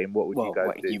Bournemouth game, what would you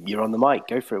guys do? You're on the mic.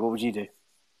 Go for it. What would you do?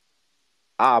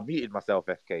 I muted myself,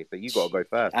 FK, so you got to go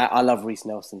first. I love Reece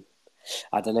Nelson.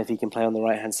 I don't know if he can play on the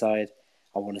right-hand side.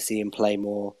 I want to see him play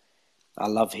more. I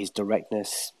love his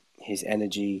directness, his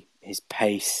energy, his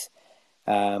pace.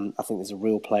 I think there's a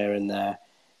real player in there.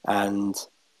 And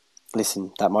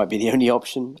listen, that might be the only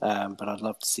option, but I'd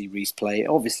love to see Reece play.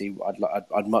 Obviously,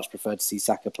 I'd much prefer to see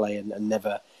Saka play and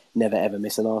never ever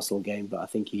miss an Arsenal game. But I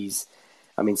think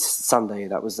Sunday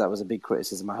that was a big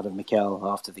criticism I had of Mikel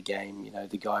after the game.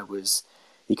 The guy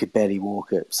he could barely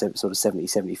walk at sort of 70,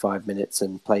 75 minutes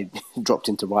and dropped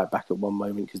into right back at one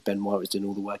moment because Ben White was doing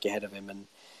all the work ahead of him. And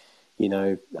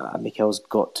Mikel's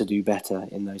got to do better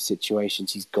in those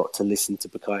situations. He's got to listen to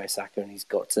Bukayo Saka, and he's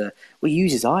got to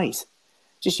use his eyes.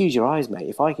 Just use your eyes, mate.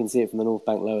 If I can see it from the North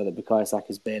Bank lower that Bukayo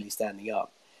Saka's barely standing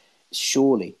up,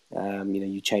 surely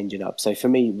you change it up. So for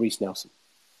me, Reece Nelson.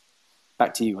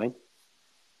 Back to you, Wayne.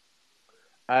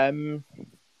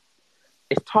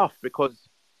 It's tough because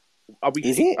have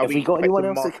we got anyone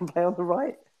else that can play on the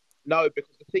right? No,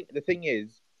 because the thing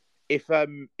is, if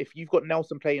you've got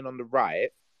Nelson playing on the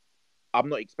right, I'm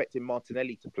not expecting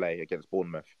Martinelli to play against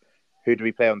Bournemouth. Who do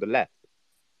we play on the left?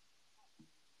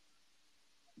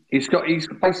 He's got to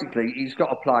play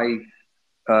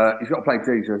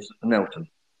Jesus and Nelson.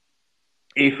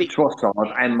 If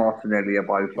Trossard and Martinelli are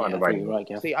both unavailable. Right,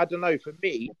 See, I don't know. For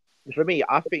me,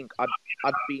 I think I'd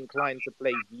be inclined to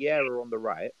play Vieira on the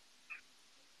right,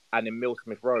 and then Mill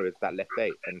Smith-Rowe as that left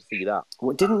 8, and see that.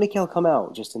 Well, didn't Mikel come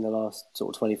out just in the last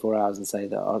sort of 24 hours and say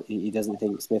that he doesn't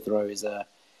think Smith-Rowe is a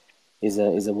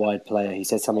wide player? He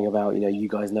said something about you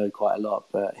guys know quite a lot,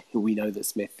 but we know that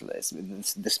Smith likes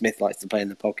to play in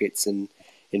the pockets and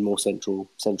in more central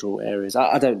areas.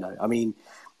 I don't know. I mean,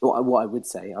 What I would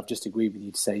say, I've just agreed with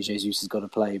you to say Jesus has got to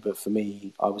play, but for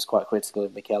me, I was quite critical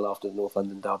of Mikel after the North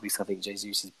London derby, so I think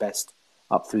Jesus is best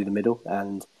up through the middle.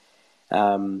 And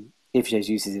if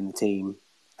Jesus is in the team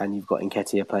and you've got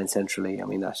Nketiah playing centrally, I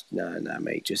mean, that's no,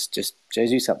 mate, just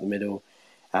Jesus up the middle.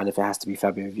 And if it has to be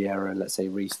Fabio Vieira and let's say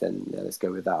Reece, then let's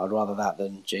go with that. I'd rather that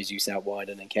than Jesus out wide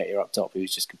and Nketiah up top,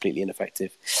 who's just completely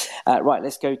ineffective. Right,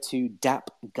 let's go to Dap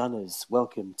Gunners.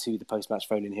 Welcome to the post-match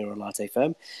phone-in here on Latte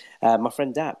Firm. My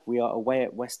friend Dap, we are away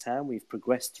at West Ham. We've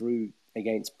progressed through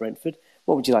against Brentford.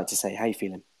 What would you like to say? How are you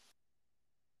feeling?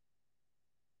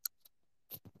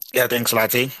 Yeah, thanks,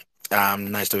 Latte.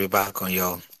 Nice to be back on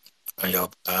your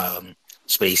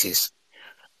spaces.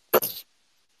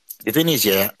 The thing is,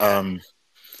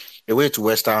 away to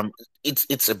West Ham,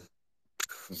 it's a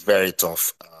very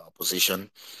tough position.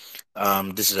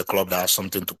 This is a club that has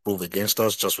something to prove against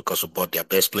us just because we bought their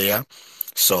best player.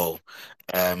 So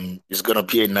it's gonna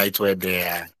be a night where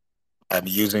they're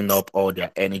using up all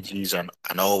their energies and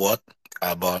all what.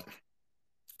 But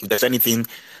if there's anything,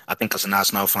 I think as an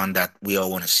Arsenal fan that we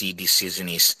all want to see this season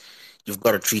is you've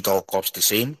got to treat all cups the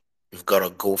same. You've got to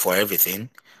go for everything.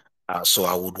 So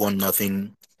I would want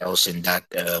nothing else in that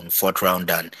fourth round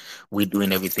than we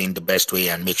doing everything the best way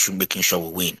and making sure we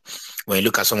win. When you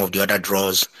look at some of the other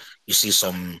draws, you see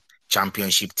some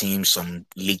championship teams, some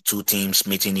League Two teams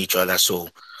meeting each other. So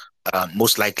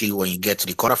most likely when you get to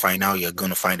the quarterfinal, you're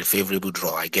going to find a favorable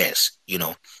draw, I guess.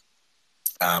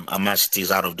 And Man City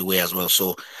is out of the way as well.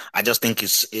 So I just think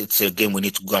it's a game we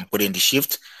need to go and put in the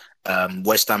shift.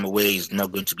 West Ham away is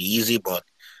not going to be easy, but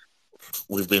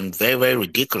we've been very, very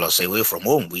ridiculous away from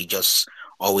home. We just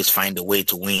always find a way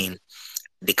to win.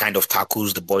 The kind of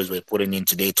tackles the boys were putting in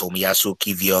today, Tomiyasu,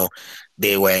 Kivio,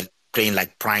 they were playing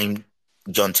like prime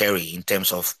John Terry in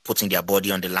terms of putting their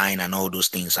body on the line and all those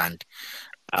things. And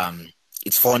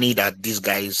it's funny that these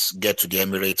guys get to the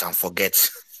Emirates and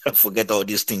forget all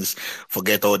these things,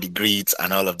 forget all the greeds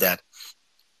and all of that.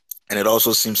 And it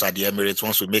also seems at the Emirates,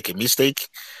 once we make a mistake,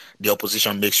 the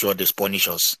opposition makes sure they punish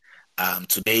us.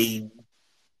 Today,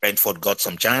 Brentford got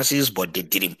some chances, but they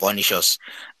didn't punish us.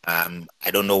 I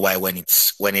don't know why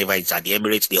whenever it's at the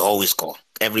Emirates, they always score.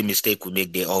 Every mistake we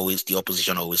make, the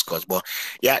opposition always scores. But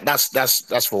yeah,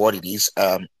 that's for what it is.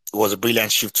 It was a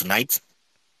brilliant shift tonight.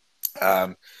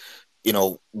 Going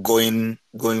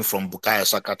from Bukayo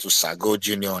Saka to Sago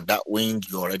Jr. on that wing,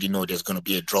 you already know there's going to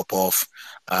be a drop off.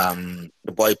 The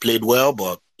boy played well,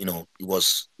 but it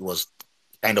was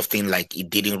kind of thing like he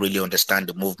didn't really understand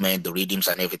the movement, the rhythms,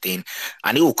 and everything.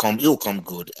 And it will come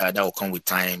good. That will come with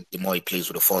time. The more he plays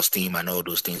with the first team and all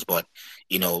those things. But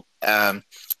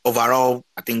overall,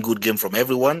 I think good game from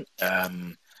everyone.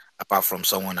 Apart from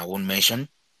someone I won't mention.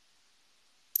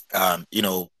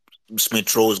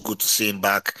 Smith Rowe is good to see him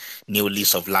back. New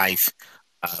lease of life.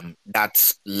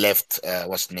 That left,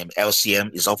 what's the name?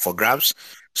 LCM is up for grabs.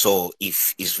 So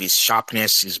if his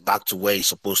sharpness is back to where it's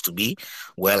supposed to be,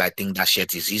 well, I think that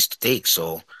shirt is his to take.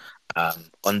 So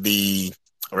on the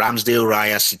Ramsdale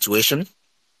Raya situation,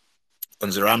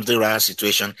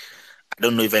 I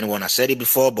don't know if anyone has said it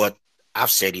before, but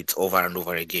I've said it over and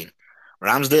over again.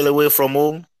 Ramsdale away from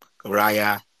home,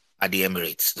 Raya at the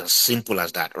Emirates. It's as simple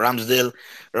as that.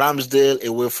 Ramsdale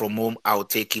away from home, I'll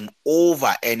take him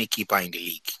over any keeper in the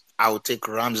league. I'll take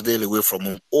Ramsdale away from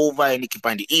home over any keeper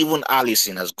in the league. Even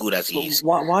Alisson, as good as he is.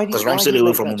 Because Ramsdale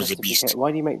away from home is a beast. Why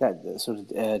do you make that sort of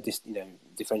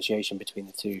differentiation between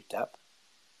the two, Dap?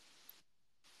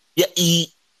 Yeah,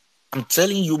 I'm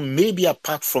telling you, maybe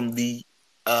apart from the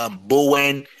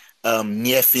Bowen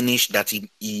near finish that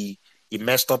he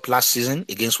messed up last season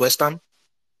against West Ham,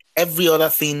 every other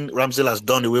thing Ramsdale has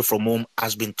done away from home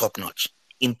has been top-notch.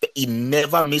 He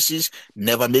never misses,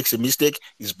 never makes a mistake.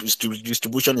 His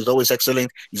distribution is always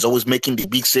excellent. He's always making the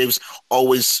big saves,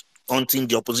 always taunting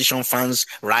the opposition fans,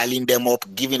 riling them up,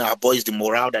 giving our boys the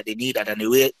morale that they need at an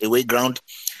away ground.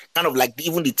 Kind of like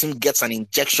even the team gets an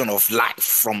injection of life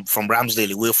from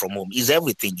Ramsdale away from home. He's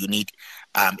everything you need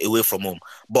away from home.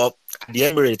 But at the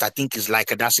Emirates, I think it's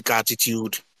like a Dacica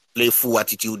attitude, playful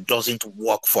attitude, doesn't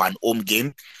work for an home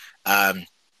game.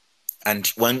 And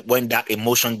when that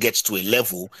emotion gets to a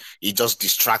level, it just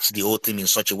distracts the whole team in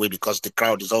such a way because the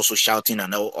crowd is also shouting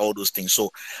and all those things. So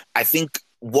I think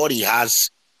what he has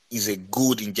is a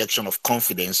good injection of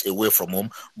confidence away from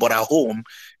home. But at home,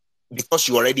 because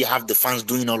you already have the fans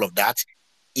doing all of that,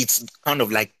 it's kind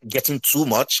of like getting too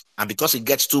much. And because it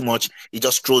gets too much, it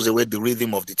just throws away the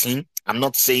rhythm of the team. I'm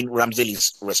not saying Ramsdale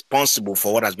is responsible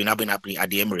for what has been happening at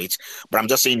the Emirates, but I'm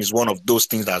just saying it's one of those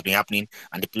things that has been happening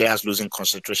and the players losing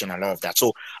concentration and all of that.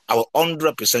 So I will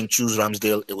 100% choose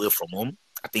Ramsdale away from home.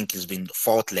 I think he's been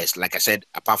faultless. Like I said,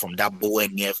 apart from that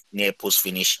Bowen near post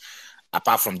finish,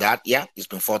 apart from that, yeah, he's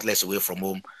been faultless away from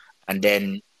home. And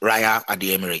then Raya at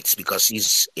the Emirates because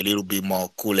he's a little bit more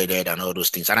cool-headed and all those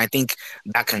things. And I think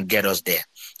that can get us there.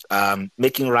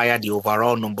 Making Raya the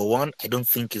overall number one, I don't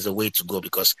think is a way to go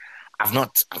because I've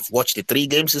watched the 3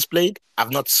 games he's played.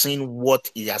 I've not seen what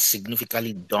he has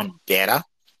significantly done better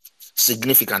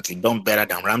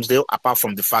than Ramsdale, apart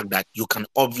from the fact that you can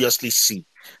obviously see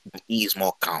that he is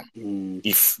more calm.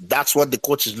 If that's what the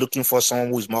coach is looking for, someone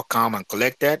who is more calm and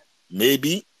collected,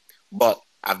 maybe, but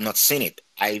I've not seen it.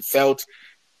 I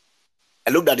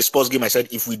looked at the Spurs game. I said,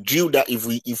 if we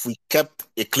kept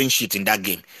a clean sheet in that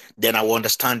game, then I will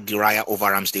understand the Raya over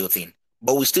Ramsdale thing.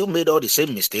 But we still made all the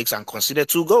same mistakes and conceded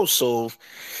 2 goals. So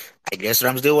I guess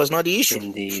Ramsdale was not the issue.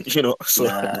 Indeed. So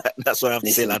that's what I have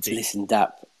to say, Latte. Listen,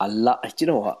 Dap, do you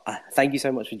know what? Thank you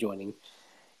so much for joining.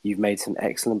 You've made some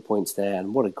excellent points there,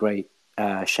 and what a great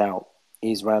shout.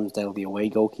 Is Ramsdale the away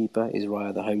goalkeeper? Is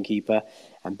Raya the home keeper?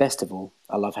 And best of all,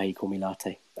 I love how you call me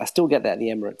Latte. I still get that at the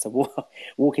Emirates. I'm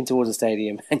walking towards the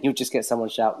stadium and you'll just get someone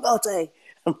shout, Latte!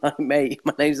 I'm like, mate,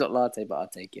 my name's not Latte, but I'll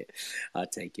take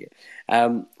it.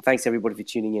 Thanks everybody for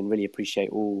tuning in. Really appreciate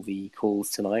all the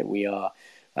calls tonight. We are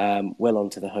well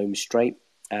onto the home straight.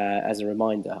 As a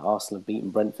reminder, Arsenal have beaten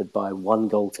Brentford by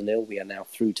 1-0. We are now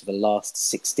through to the last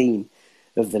 16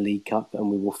 of the League Cup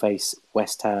and we will face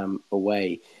West Ham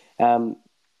away.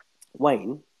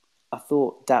 Wayne, I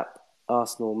thought Dap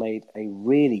Arsenal made a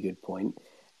really good point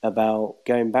about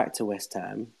going back to West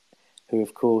Ham, who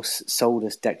of course sold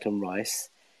us Declan Rice.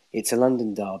 It's a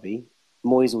London derby.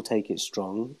 Moyes will take it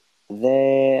strong.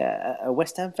 They're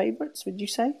West Ham favourites, would you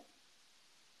say?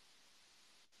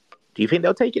 Do you think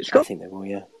they'll take it strong? I think they will,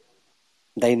 yeah.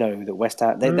 They know that West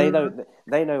Ham. They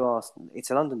know Arsenal. It's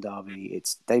a London derby.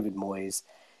 It's David Moyes.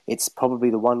 It's probably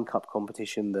the one cup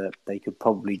competition that they could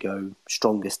probably go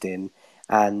strongest in,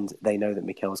 and they know that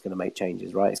Mikel's going to make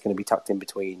changes. Right, it's going to be tucked in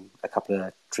between a couple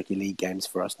of tricky league games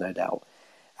for us, no doubt.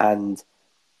 And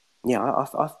yeah,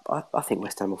 I think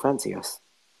West Ham will fancy us.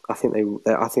 I think they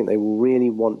will really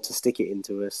want to stick it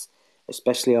into us,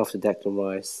 especially after Declan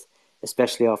Rice.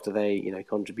 Especially after they,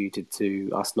 contributed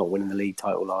to us not winning the league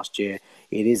title last year.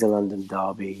 It is a London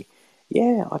derby.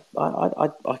 Yeah,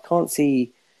 I can't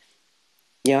see.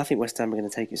 Yeah, I think West Ham are going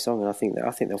to take it strong, and I think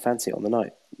they'll fancy it on the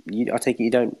night. I take it you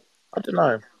don't. I don't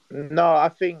know. No, I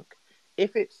think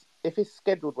if it's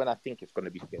scheduled when I think it's going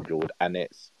to be scheduled, and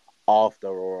it's after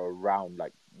or around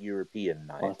like European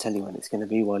night. I'll tell you when it's going to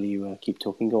be while you keep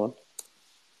talking. Go on.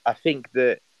 I think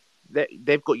that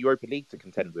they've got Europa League to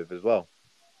contend with as well.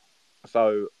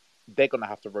 So they're going to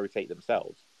have to rotate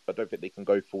themselves. I don't think they can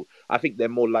go full. I think they're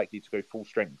more likely to go full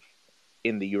strength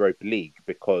in the Europa League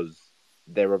because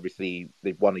they've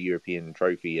won a European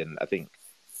trophy, and I think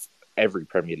every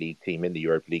Premier League team in the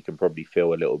Europa League can probably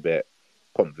feel a little bit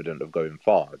confident of going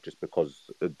far just because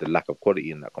of the lack of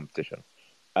quality in that competition.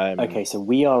 Okay, so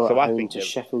we are at home to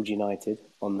Sheffield United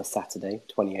on the Saturday,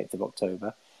 28th of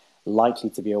October, likely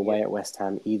to be away at West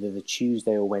Ham either the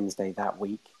Tuesday or Wednesday that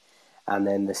week. And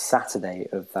then the Saturday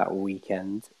of that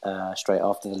weekend, straight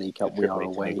after the League Cup, we are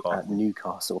away at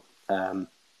Newcastle.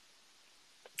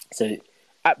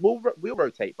 We'll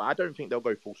rotate, but I don't think they'll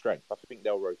go full strength. I think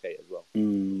they'll rotate as well.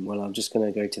 Well, I'm just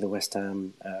going to go to the West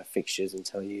Ham fixtures and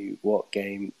tell you what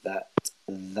game that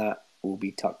will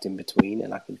be tucked in between.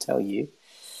 And I can tell you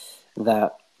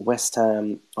that West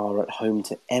Ham are at home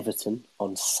to Everton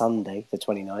on Sunday, the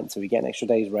 29th. So we get an extra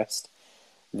day's rest.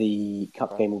 The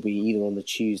cup game will be either on the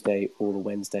Tuesday or the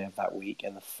Wednesday of that week.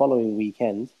 And the following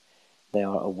weekend, they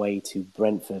are away to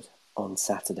Brentford on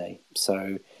Saturday.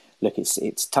 So, look,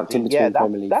 it's tucked in between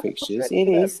Premier League fixtures. It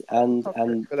is, and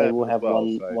they will have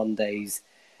one day's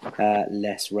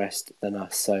less rest than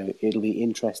us. So it'll be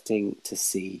interesting to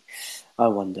see. I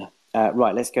wonder.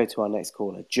 Right, let's go to our next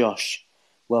caller. Josh,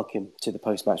 welcome to the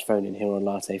post-match phone-in here on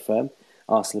Latte Firm.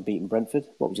 Arsenal beaten Brentford.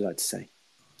 What would you like to say?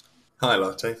 Hi,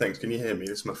 Latte. Thanks. Can you hear me?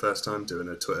 This is my first time doing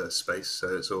a Twitter space,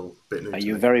 so it's all a bit new to me.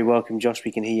 You're very welcome, Josh.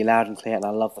 We can hear you loud and clear, and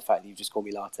I love the fact that you just called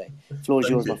me Latte. Floor is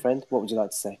yours, my friend. What would you like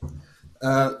to say?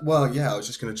 I was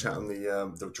just going to chat on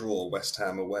the draw, West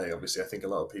Ham away. Obviously, I think a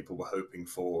lot of people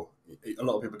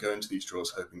go into these draws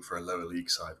hoping for a lower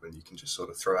league side when you can just sort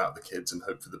of throw out the kids and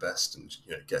hope for the best and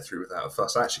get through without a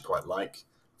fuss. I actually quite like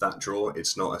that draw.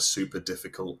 It's not a super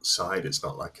difficult side. It's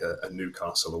not like a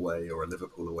Newcastle away or a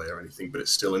Liverpool away or anything, but it's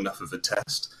still enough of a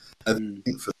test. I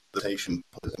think for the rotation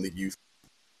and the youth,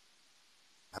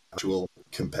 actual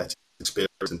competitive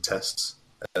experience and tests,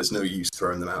 there's no use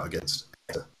throwing them out against.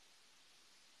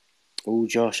 Oh,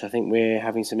 Josh, I think we're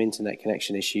having some internet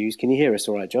connection issues. Can you hear us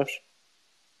all right, Josh?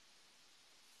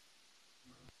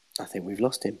 I think we've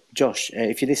lost him. Josh,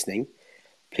 if you're listening,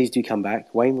 please do come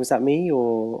back. Wayne, was that me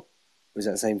or was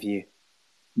that the same for you?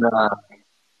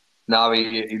 No,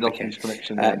 he lost his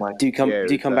connection there, mate. Do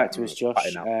it's, come back to us, Josh.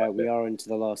 cutting out quite a We bit. are into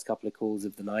the last couple of calls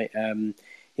of the night.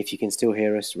 If you can still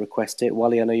hear us, request it.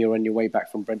 Wally, I know you're on your way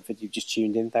back from Brentford. You've just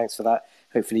tuned in. Thanks for that.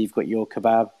 Hopefully you've got your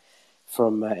kebab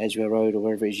from Edgware Road or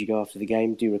wherever it is you go after the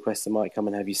game. Do request the mic, come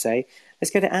and have you say.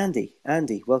 Let's go to Andy.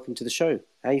 Andy, welcome to the show.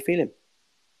 How are you feeling?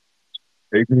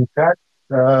 Evening, Cat.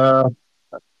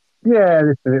 Yeah,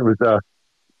 listen, it was a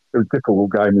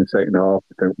difficult game in the second half.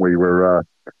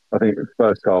 I think the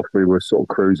first half we were sort of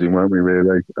cruising, weren't we,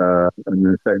 really? And in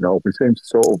the second half we seemed to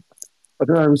sort of, I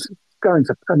don't know, it was going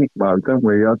to panic mode, don't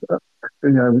we? I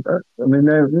mean,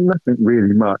 there's nothing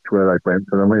really much where they went,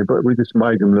 I mean, but we just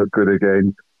made them look good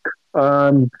again.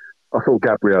 I thought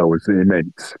Gabriel was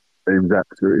immense. He was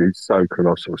absolutely so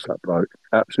colossal, that bloke.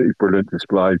 Absolutely brilliant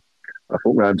display. I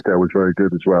thought Ramsdale was very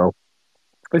good as well.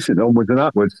 Listen, onwards and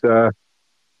upwards.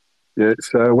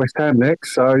 It's West Ham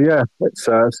next, so yeah, it's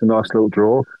a nice little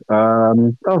draw. I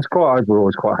was quite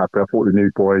happy. I thought the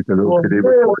new boy, the little kid,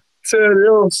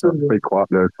 was be quite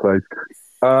nervous, please.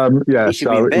 Yeah, He should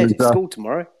so be in it bed. was. It's school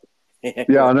tomorrow.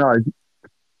 Yeah, I know.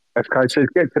 FK says,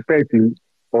 "Get to bed, you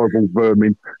horrible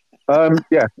vermin."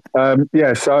 Yeah.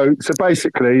 So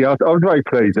basically, I was very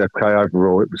pleased. FK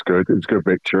overall, it was good. It was a good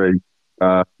victory.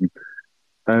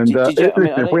 And Did you? I mean,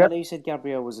 listen, if we I had, know you said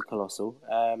Gabriel was a colossal.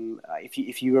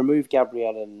 If you remove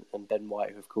Gabriel and Ben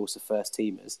White, who of course are first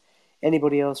teamers,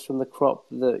 anybody else from the crop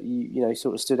that you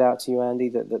sort of stood out to you, Andy,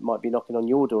 that might be knocking on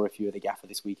your door if you were the gaffer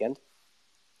this weekend?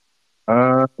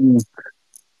 um,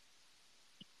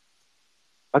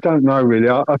 I don't know really.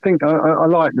 I think I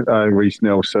like Reece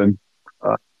Nelson.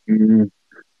 Mm,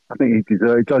 I think he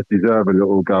does deserve a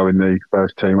little go in the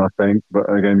first team. I think,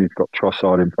 but again, he's got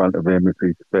Trossard in front of him if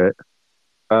he's fit.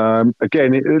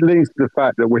 Again, it leads to the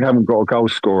fact that we haven't got a goal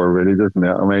scorer, really, doesn't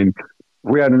it? I mean, if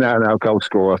we had an out-and-out goal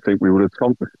scorer, I think we would have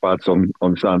tonked the Spuds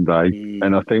on Sunday,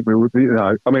 and I think we would,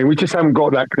 I mean, we just haven't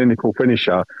got that clinical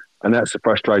finisher, and that's the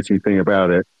frustrating thing about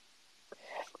it.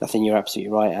 I think you're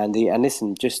absolutely right, Andy. And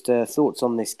listen, just thoughts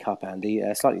on this cup, Andy.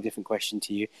 A slightly different question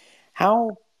to you.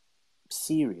 How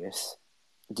serious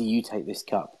do you take this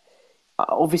cup?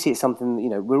 Obviously, it's something,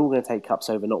 we're all going to take cups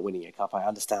over not winning a cup. I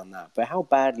understand that. But how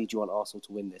badly do you want Arsenal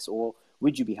to win this? Or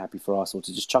would you be happy for Arsenal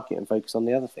to just chuck it and focus on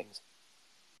the other things?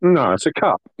 No, it's a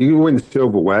cup. You win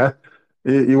silverware.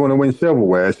 You want to win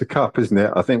silverware. It's a cup, isn't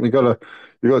it? I think you've got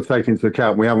to take into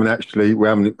account we haven't actually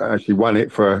won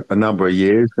it for a number of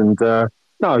years. And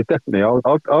no, definitely,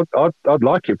 I'd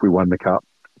like it if we won the cup.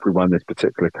 If we won this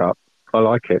particular cup, I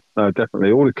like it. No,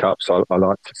 definitely, all the cups I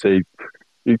like to see.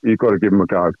 You've got to give them a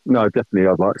go. No, definitely,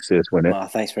 I'd like to see us win it. Well,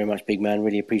 thanks very much, big man.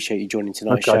 Really appreciate you joining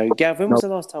tonight's show. Gav, when was the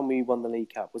last time we won the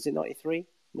League Cup? Was it 93?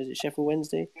 Was it Sheffield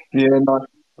Wednesday? Yeah,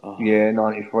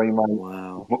 93, mate.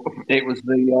 Wow. It was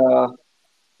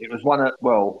it was one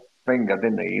Wenger,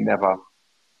 didn't he? He never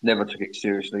took it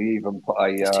seriously. He even put a.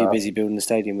 He's too busy building the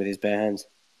stadium with his bare hands.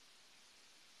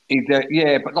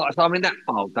 Yeah, but I mean that.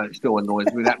 Oh, don't still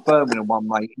annoys me. That Birmingham one,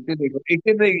 mate. He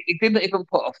didn't even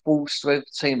put a full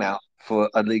strength team out for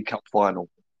a League Cup final.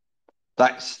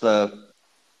 That's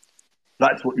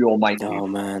what you're making. Oh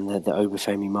man, the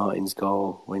Obafemi Martins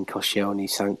goal when Koscielny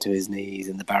sank to his knees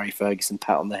and the Barry Ferguson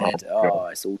pat on the head.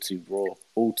 It's all too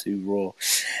raw.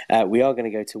 We are going to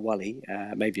go to Wally,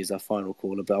 maybe as our final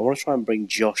caller, but I want to try and bring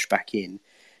Josh back in.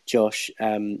 Josh,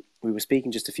 we were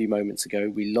speaking just a few moments ago.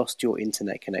 We lost your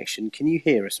internet connection. Can you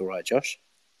hear us all right, Josh?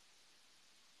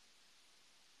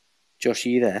 Josh, are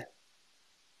you there?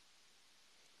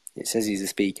 It says he's a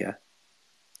speaker.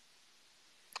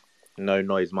 No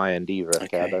noise my end either.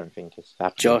 Okay. I don't think it's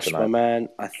happening Josh, tonight. my man,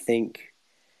 I think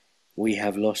we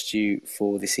have lost you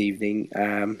for this evening.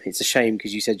 It's a shame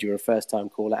because you said you were a first-time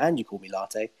caller and you called me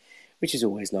Latte, which is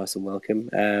always nice and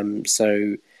welcome.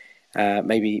 So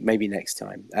maybe next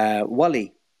time.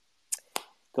 Wally,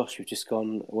 gosh, we've just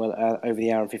gone over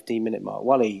the hour and 15-minute mark.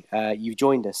 Wally, you've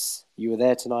joined us. You were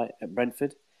there tonight at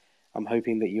Brentford. I'm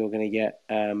hoping that you're going to get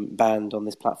banned on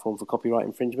this platform for copyright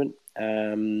infringement.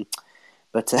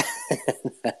 But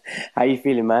how are you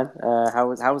feeling, man? How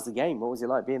was the game? What was it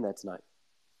like being there tonight?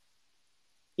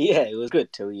 Yeah, it was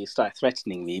good till you start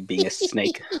threatening me, being a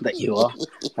snake that you are.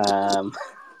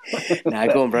 Now,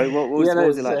 go on, bro. What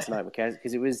was it like tonight, Mikhail?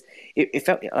 Because it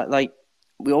felt like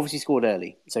we obviously scored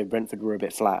early, so Brentford were a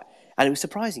bit flat. And it was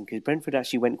surprising because Brentford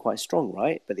actually went quite strong,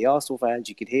 right? But the Arsenal fans,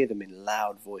 you could hear them in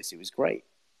loud voice. It was great.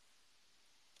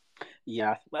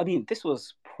 Yeah, I mean, this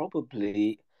was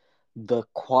probably the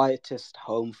quietest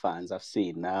home fans I've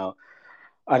seen. Now,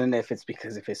 I don't know if it's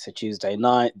because if it's a Tuesday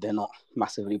night, they're not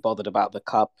massively bothered about the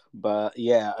cup. But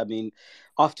yeah, I mean,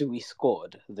 after we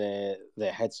scored, their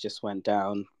heads just went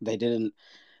down. They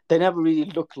never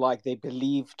really looked like they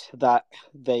believed that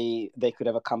they could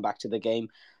ever come back to the game.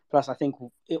 Plus, I think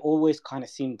it always kind of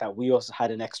seemed that we also had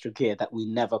an extra gear that we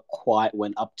never quite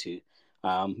went up to,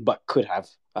 but could have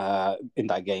in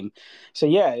that game. So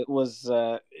yeah, it was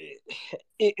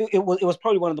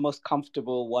probably one of the most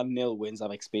comfortable 1-0 wins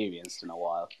I've experienced in a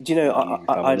while. Do you know, If I'm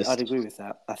I'd honest. agree with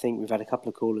that. I think we've had a couple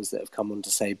of callers that have come on to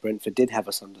say Brentford did have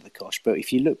us under the cosh. But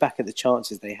if you look back at the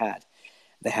chances they had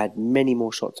many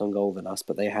more shots on goal than us,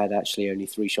 but they had actually only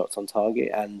 3 shots on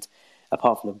target. And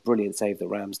apart from a brilliant save that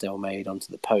Ramsdale made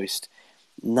onto the post,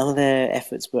 none of their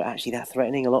efforts were actually that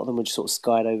threatening. A lot of them were just sort of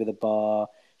skied over the bar,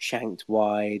 shanked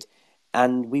wide,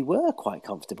 and we were quite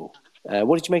comfortable.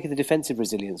 What did you make of the defensive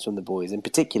resilience from the boys, in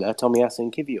particular Tomiyasu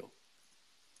and Kivior?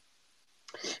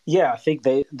 Yeah, I think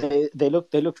they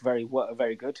looked very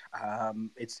good.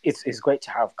 It's great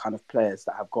to have kind of players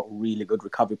that have got really good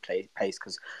recovery pace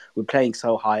because we're playing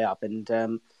so high up. And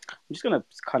I'm just going to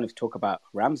kind of talk about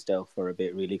Ramsdale for a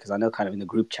bit, really, because I know kind of in the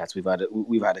group chats we've had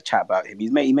a chat about him. He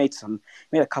made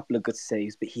a couple of good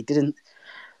saves, but he didn't.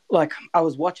 Like, I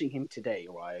was watching him today,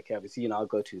 right? Okay, obviously, I'll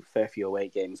go to fair few away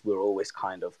games. We're always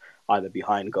kind of either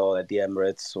behind goal at the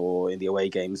Emirates or in the away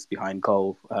games behind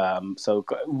goal. So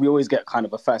we always get kind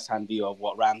of a first-hand view of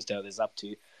what Ramsdale is up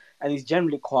to. And he's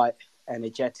generally quite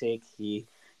energetic. He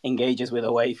engages with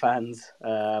away fans,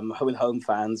 with home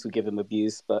fans who give him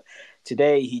abuse. But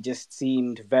today he just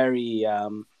seemed very...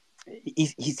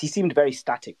 he seemed very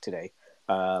static today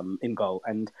in goal.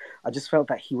 And I just felt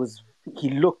that he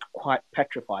looked quite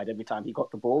petrified every time he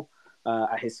got the ball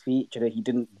at his feet. He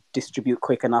didn't distribute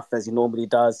quick enough as he normally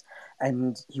does,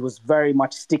 and he was very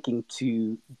much sticking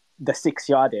to the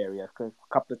 6-yard area. A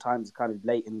couple of times, kind of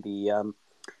late in the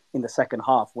second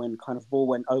half, when kind of ball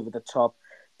went over the top.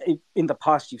 In the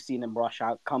past, you've seen him rush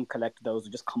out, come collect those, or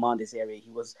just command his area.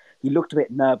 He looked a bit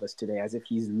nervous today, as if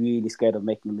he's really scared of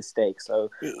making a mistake.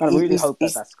 So I really hope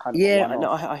that's kind of a yeah.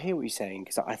 one-off. No, I hear what you're saying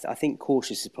because I think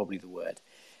cautious is probably the word.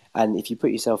 And if you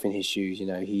put yourself in his shoes,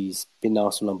 he's been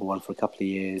Arsenal number 1 for a couple of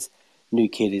years. New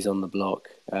kid is on the block,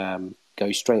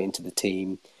 goes straight into the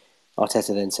team.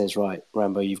 Arteta then says, right,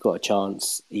 Rambo, you've got a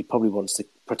chance. He probably wants to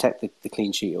protect the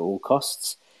clean sheet at all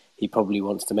costs. He probably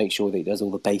wants to make sure that he does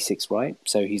all the basics right.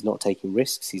 So he's not taking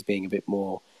risks. He's being a bit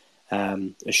more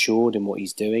assured in what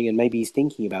he's doing. And maybe he's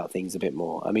thinking about things a bit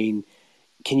more. I mean,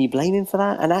 can you blame him for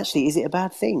that? And actually, is it a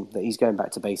bad thing that he's going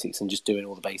back to basics and just doing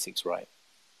all the basics right?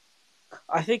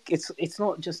 I think it's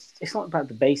not about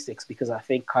the basics, because I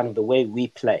think kind of the way we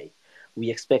play, we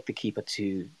expect the keeper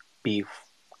to be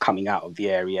coming out of the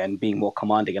area and being more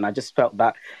commanding. And I just felt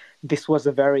that this was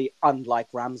a very unlike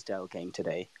Ramsdale game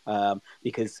today,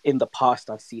 because in the past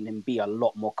I've seen him be a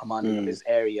lot more commanding of his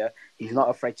area. He's not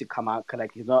afraid to come out,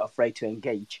 collect. He's not afraid to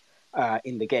engage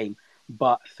in the game.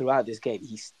 But throughout this game,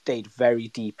 he stayed very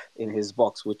deep in his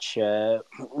box, which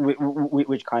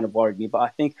kind of worried me. But I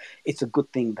think it's a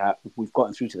good thing that we've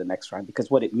gotten through to the next round,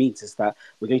 because what it means is that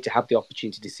we're going to have the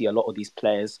opportunity to see a lot of these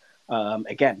players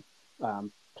again.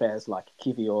 Players like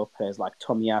Kivior, players like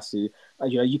Tomiyasu.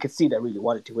 You could see they really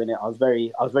wanted to win it. I was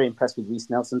very impressed with Reece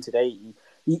Nelson today.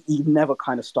 He never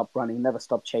kind of stopped running, never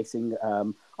stopped chasing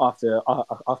after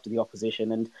the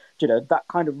opposition, and that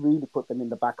kind of really put them in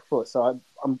the back foot. So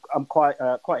I'm quite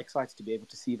excited to be able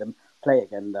to see them play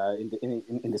again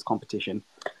in this competition.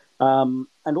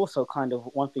 And also, kind of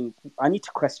one thing, I need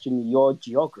to question your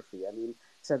geography. I mean,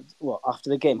 after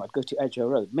the game, I'd go to Edgware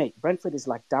Road, mate. Brentford is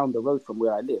like down the road from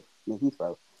where I live, near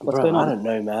Heathrow. What's going on? I don't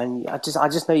know, man. I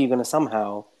just know you're going to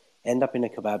somehow end up in a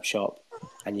kebab shop,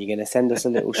 and you're going to send us a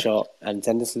little shot and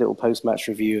send us a little post-match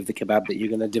review of the kebab that you're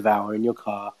going to devour in your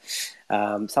car.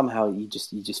 Somehow you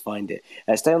just find it.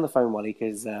 Stay on the phone, Wally,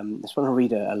 because I just want to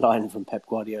read a line from Pep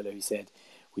Guardiola, who said,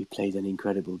 "We played an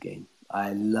incredible game.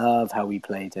 I love how we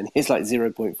played," and it's like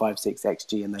 0.56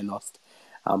 xG, and they lost.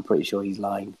 I'm pretty sure he's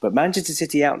lying. But Manchester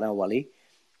City out now, Wally.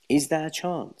 Is there a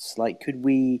chance? Like, could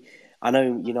we? I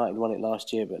know United won it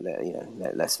last year, but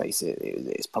let's face it,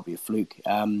 it's probably a fluke.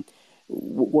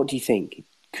 What do you think?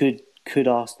 Could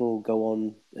Arsenal go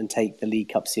on and take the League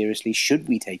Cup seriously? Should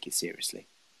we take it seriously?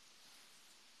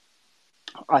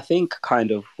 I think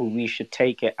kind of we should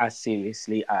take it as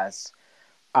seriously as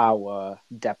our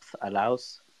depth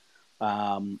allows.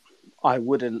 I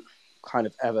wouldn't kind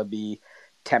of ever be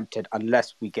tempted,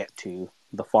 unless we get to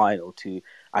the final, to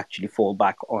actually fall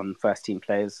back on first team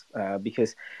players,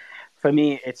 because for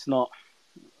me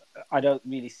I don't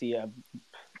really see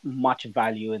much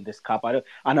value in this cup. I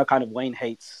know kind of Wayne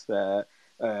hates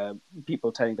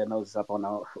people turning their noses up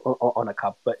on a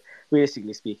cup. But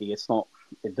realistically speaking,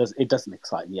 it doesn't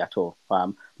excite me at all.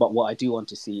 But what I do want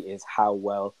to see is how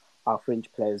well our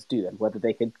fringe players do and whether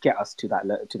they can get us to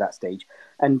that stage.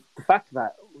 And the fact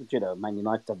that Man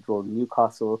United have drawn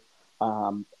Newcastle,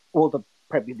 all the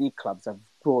Premier League clubs have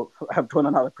drawn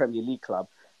another Premier League club,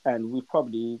 and we've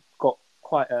probably got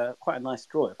quite a nice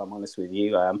draw, if I'm honest with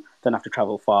you. Don't have to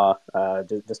travel far,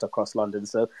 just across London,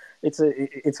 so it's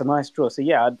a nice draw. So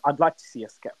yeah, I'd like to see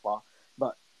us get far,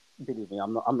 but believe me,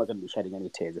 I'm not going to be shedding any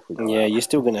tears if we go Yeah, out. you're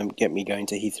still going to get me going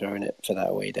to Heathrow in it for that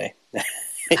away day.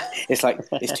 It's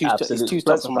two Absolutely.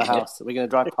 stops from my house. We're going to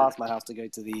drive past my house to go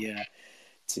to the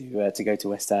to go to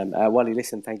West Ham. Wally,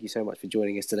 listen, thank you so much for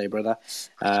joining us today, brother.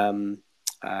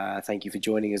 Thank you for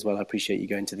joining as well. I appreciate you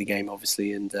going to the game,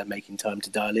 obviously, and making time to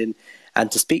dial in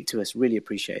and to speak to us. Really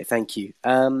appreciate it. Thank you.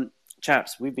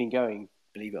 Chaps, we've been going,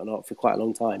 believe it or not, for quite a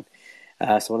long time. So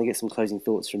I want to get some closing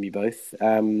thoughts from you both.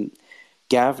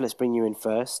 Gav, let's bring you in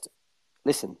first.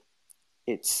 Listen,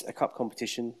 it's a cup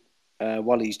competition.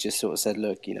 Wally's just sort of said,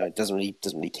 look, it doesn't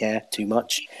really care too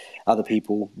much. Other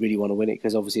people really want to win it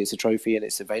because obviously it's a trophy and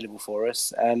it's available for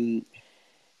us.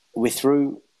 We're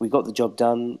through. We got the job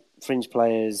done. Fringe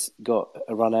players got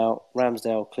a run out.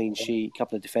 Ramsdale clean sheet.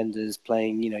 Couple of defenders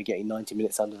playing. Getting 90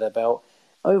 minutes under their belt.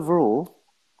 Overall,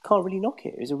 can't really knock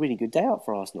it. It was a really good day out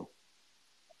for Arsenal.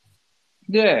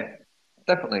 Yeah,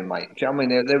 definitely, mate. Do you know what I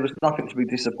mean? There was nothing to be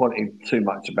disappointed too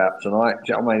much about tonight.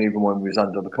 Do you know what I mean? Even when we was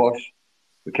under the cosh,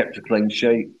 we kept a clean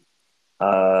sheet.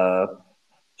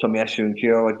 Tomiyasu and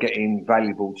Kira getting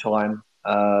valuable time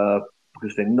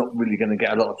because they're not really going to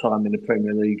get a lot of time in the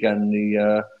Premier League and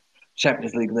the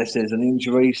Champions League unless there's an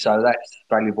injury, so that's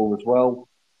valuable as well.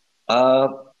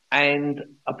 And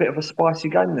a bit of a spicy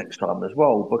game next time as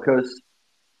well because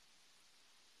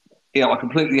I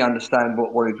completely understand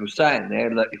what he was saying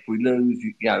there. Like, if we lose,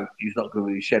 he's not going to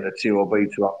really shed a tear or be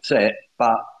too upset.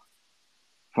 But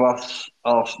for us,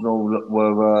 Arsenal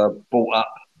were brought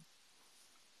up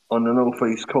on the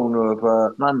northeast corner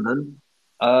of London.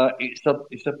 It's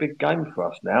a big game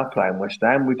for us now playing West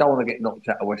Ham. We don't want to get knocked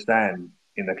out of West Ham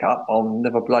in the cup. I'll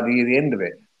never bloody hear the end of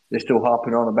it. They're still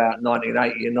harping on about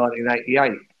 1980 and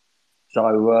 1988.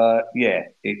 So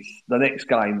it's the next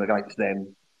game against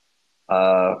them.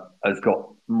 Has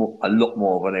got a lot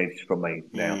more of an edge for me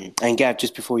now. And Gav,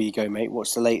 just before you go, mate,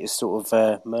 what's the latest sort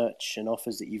of merch and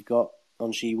offers that you've got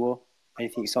on She-War?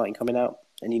 Anything exciting coming out?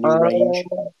 Any new range?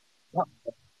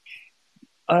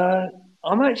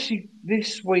 I'm actually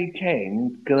this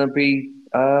weekend going to be.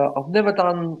 I've never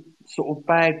done sort of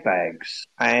bags,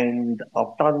 and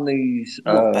I've done these.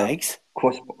 What bags?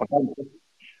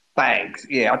 Bags.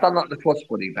 Yeah, I've done like the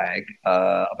crossbody bag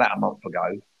about a month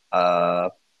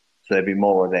ago. So there'll be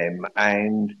more of them.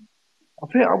 And I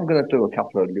think I'm going to do a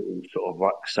couple of little sort of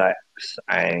rucksacks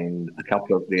and a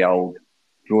couple of the old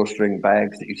drawstring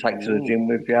bags that you take to the gym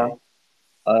with you.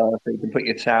 So you can put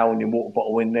your towel and your water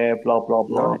bottle in there, blah, blah,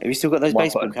 blah. Right. Have you still got those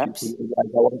baseball caps?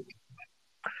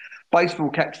 Baseball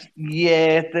caps,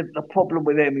 yeah. The problem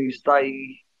with them is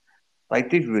they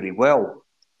did really well.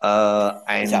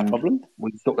 And is that a problem?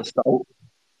 We sort of stole.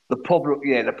 The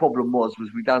problem was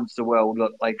we done so well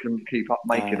that they couldn't keep up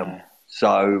making them.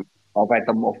 So I've had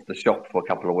them off the shop for a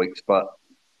couple of weeks, but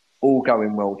all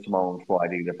going well tomorrow and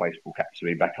Friday. The baseball caps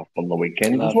will be back up on the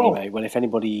weekend. Lovely, as well. Mate. Well, if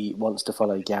anybody wants to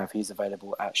follow Gav, he's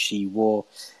available at She-War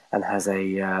and has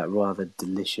a rather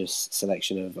delicious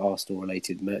selection of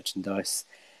Arsenal-related merchandise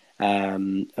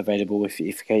available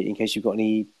in case you've got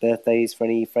any birthdays for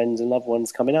any friends and loved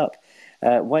ones coming up.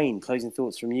 Wayne, closing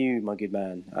thoughts from you, my good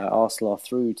man. Arsenal are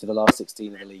through to the last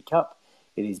 16 of the League Cup.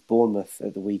 It is Bournemouth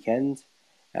at the weekend.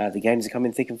 The games are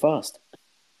coming thick and fast.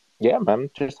 Yeah, man,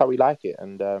 just how we like it,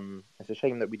 and it's a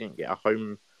shame that we didn't get a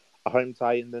home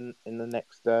tie in the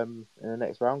next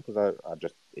round because I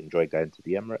just enjoy going to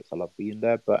the Emirates. I love being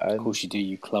there, but of course you do,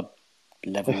 you club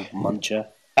level muncher.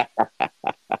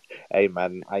 Hey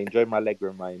man, I enjoy my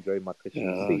legroom. I enjoy my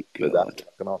cushion seat. But that's what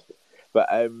I can ask for. But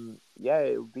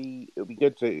it'll be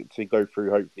good to go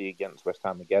through hopefully against West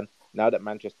Ham again. Now that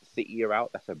Manchester City are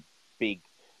out, that's a big.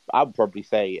 I would probably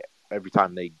say every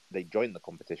time they join the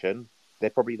competition, they're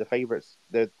probably the favourites.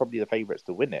 They're probably the favourites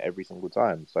to win it every single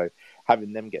time. So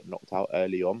having them get knocked out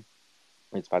early on,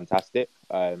 it's fantastic.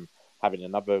 Having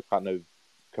another kind of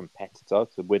competitor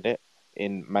to win it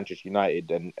in Manchester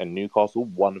United and Newcastle,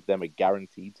 one of them are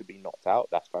guaranteed to be knocked out.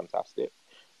 That's fantastic.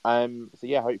 So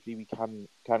yeah, hopefully we can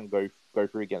go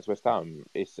through against West Ham.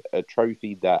 It's a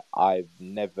trophy that I've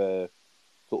never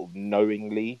sort of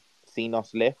knowingly seen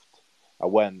us lift. I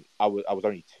was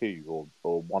only 2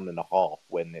 or 1.5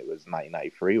 when it was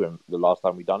 1993 when the last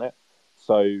time we done it.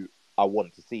 So I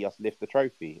want to see us lift the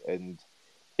trophy. And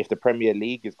if the Premier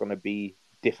League is going to be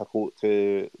difficult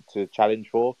to challenge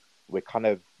for, we're kind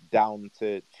of down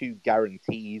to two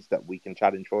guarantees that we can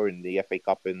challenge for in the FA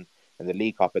Cup and the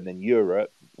League Cup, and then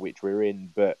Europe, which we're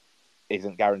in, but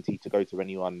isn't guaranteed to go to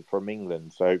anyone from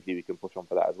England. So hopefully we can push on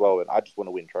for that as well. And I just want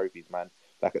to win trophies, man.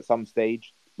 Like at some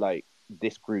stage, like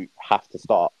this group have to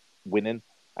start winning.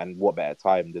 And what better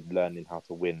time than learning how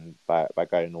to win by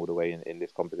going all the way in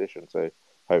this competition? So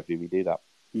hopefully we do that.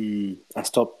 I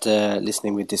stopped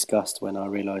listening with disgust when I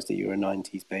realised that you were a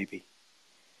 90s baby.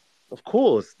 Of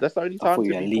course, that's the only I time thought to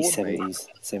you were be at least born, 70s, mate.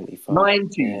 75.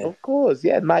 90. Yeah. Of course,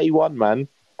 yeah, 91, man.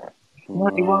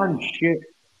 91, Wow. shit.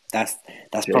 That's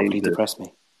properly Jesus. depressed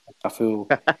me. I feel...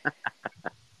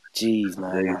 Jeez,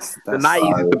 man, that's The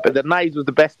 90s was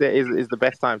the best. Is the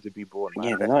best time to be born, man.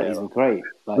 yeah. The Best 90s era. were great,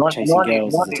 like chasing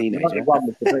girls as a teenager. 91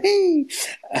 was the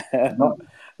best.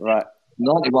 Right,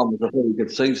 91 was a very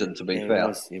good season, to be it fair.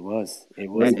 was Really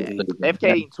good indeed. season. FK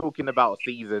ain't talking about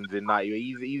seasons in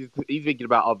 90s. He's thinking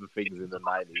about other things in the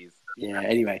 90s. Yeah.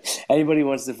 Anyway, anybody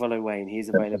wants to follow Wayne, he's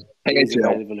available. He's AHL.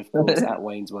 available, of course, at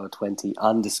Wayne's World 20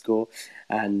 _,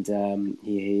 and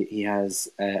he has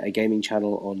a gaming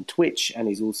channel on Twitch, and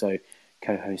he's also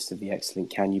co-host of the excellent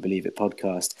Can You Believe It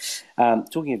podcast.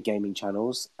 Talking of gaming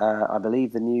channels, I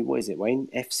believe the new, what is it, Wayne?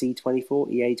 FC24,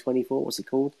 EA24, what's it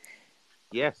called?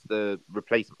 Yes, the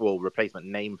replacement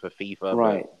name for FIFA,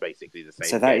 Right. but basically the same.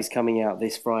 So that game. is coming out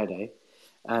this Friday,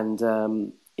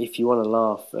 and if you want to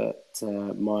laugh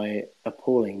at my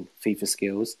appalling FIFA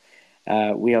skills,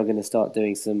 we are going to start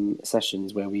doing some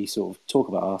sessions where we sort of talk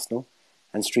about Arsenal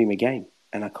and stream a game.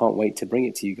 And I can't wait to bring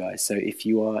it to you guys. So if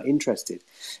you are interested,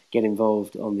 get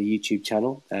involved on the YouTube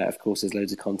channel. Of course, there's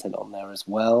loads of content on there as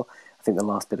well. I think the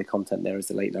last bit of content there is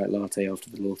the late night latte after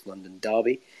the North London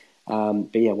derby.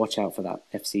 But yeah, watch out for that,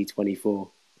 FC24.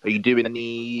 Are you doing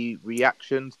any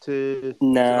reactions to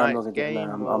No, I'm tonight's not gonna do it. game? No,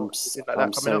 or I'm anything like that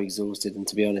I'm coming so up? exhausted, and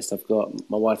to be honest, I've got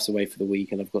my wife's away for the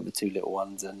week, and I've got the two little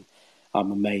ones, and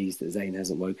I'm amazed that Zane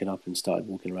hasn't woken up and started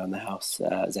walking around the house.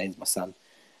 Zane's my son,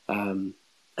 and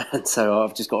so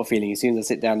I've just got a feeling as soon as I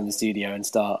sit down in the studio and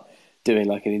start doing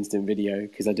like an instant video,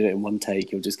 because I do it in one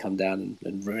take, he'll just come down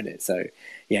and ruin it. So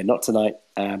yeah, not tonight,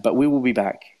 but we will be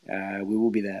back. We will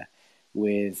be there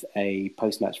with a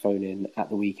post-match phone-in at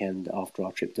the weekend after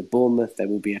our trip to Bournemouth. There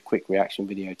will be a quick reaction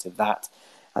video to that,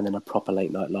 and then a proper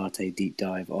late-night latte deep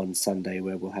dive on Sunday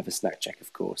where we'll have a snack check,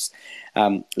 of course.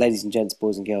 Ladies and gents,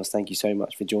 boys and girls, thank you so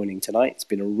much for joining tonight. It's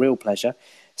been a real pleasure.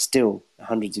 Still,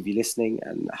 hundreds of you listening,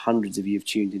 and hundreds of you have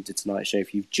tuned into tonight's show.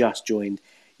 If you've just joined,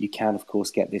 you can, of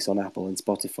course, get this on Apple and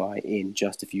Spotify in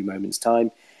just a few moments'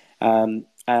 time. And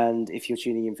if you're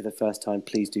tuning in for the first time,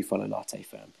 please do follow Latte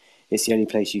Firm. It's the only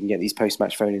place you can get these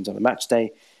post-match phone-ins on a match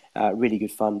day. Really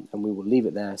good fun, and we will leave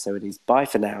it there. So it is bye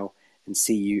for now, and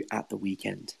see you at the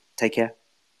weekend. Take care.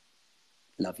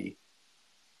 Love you.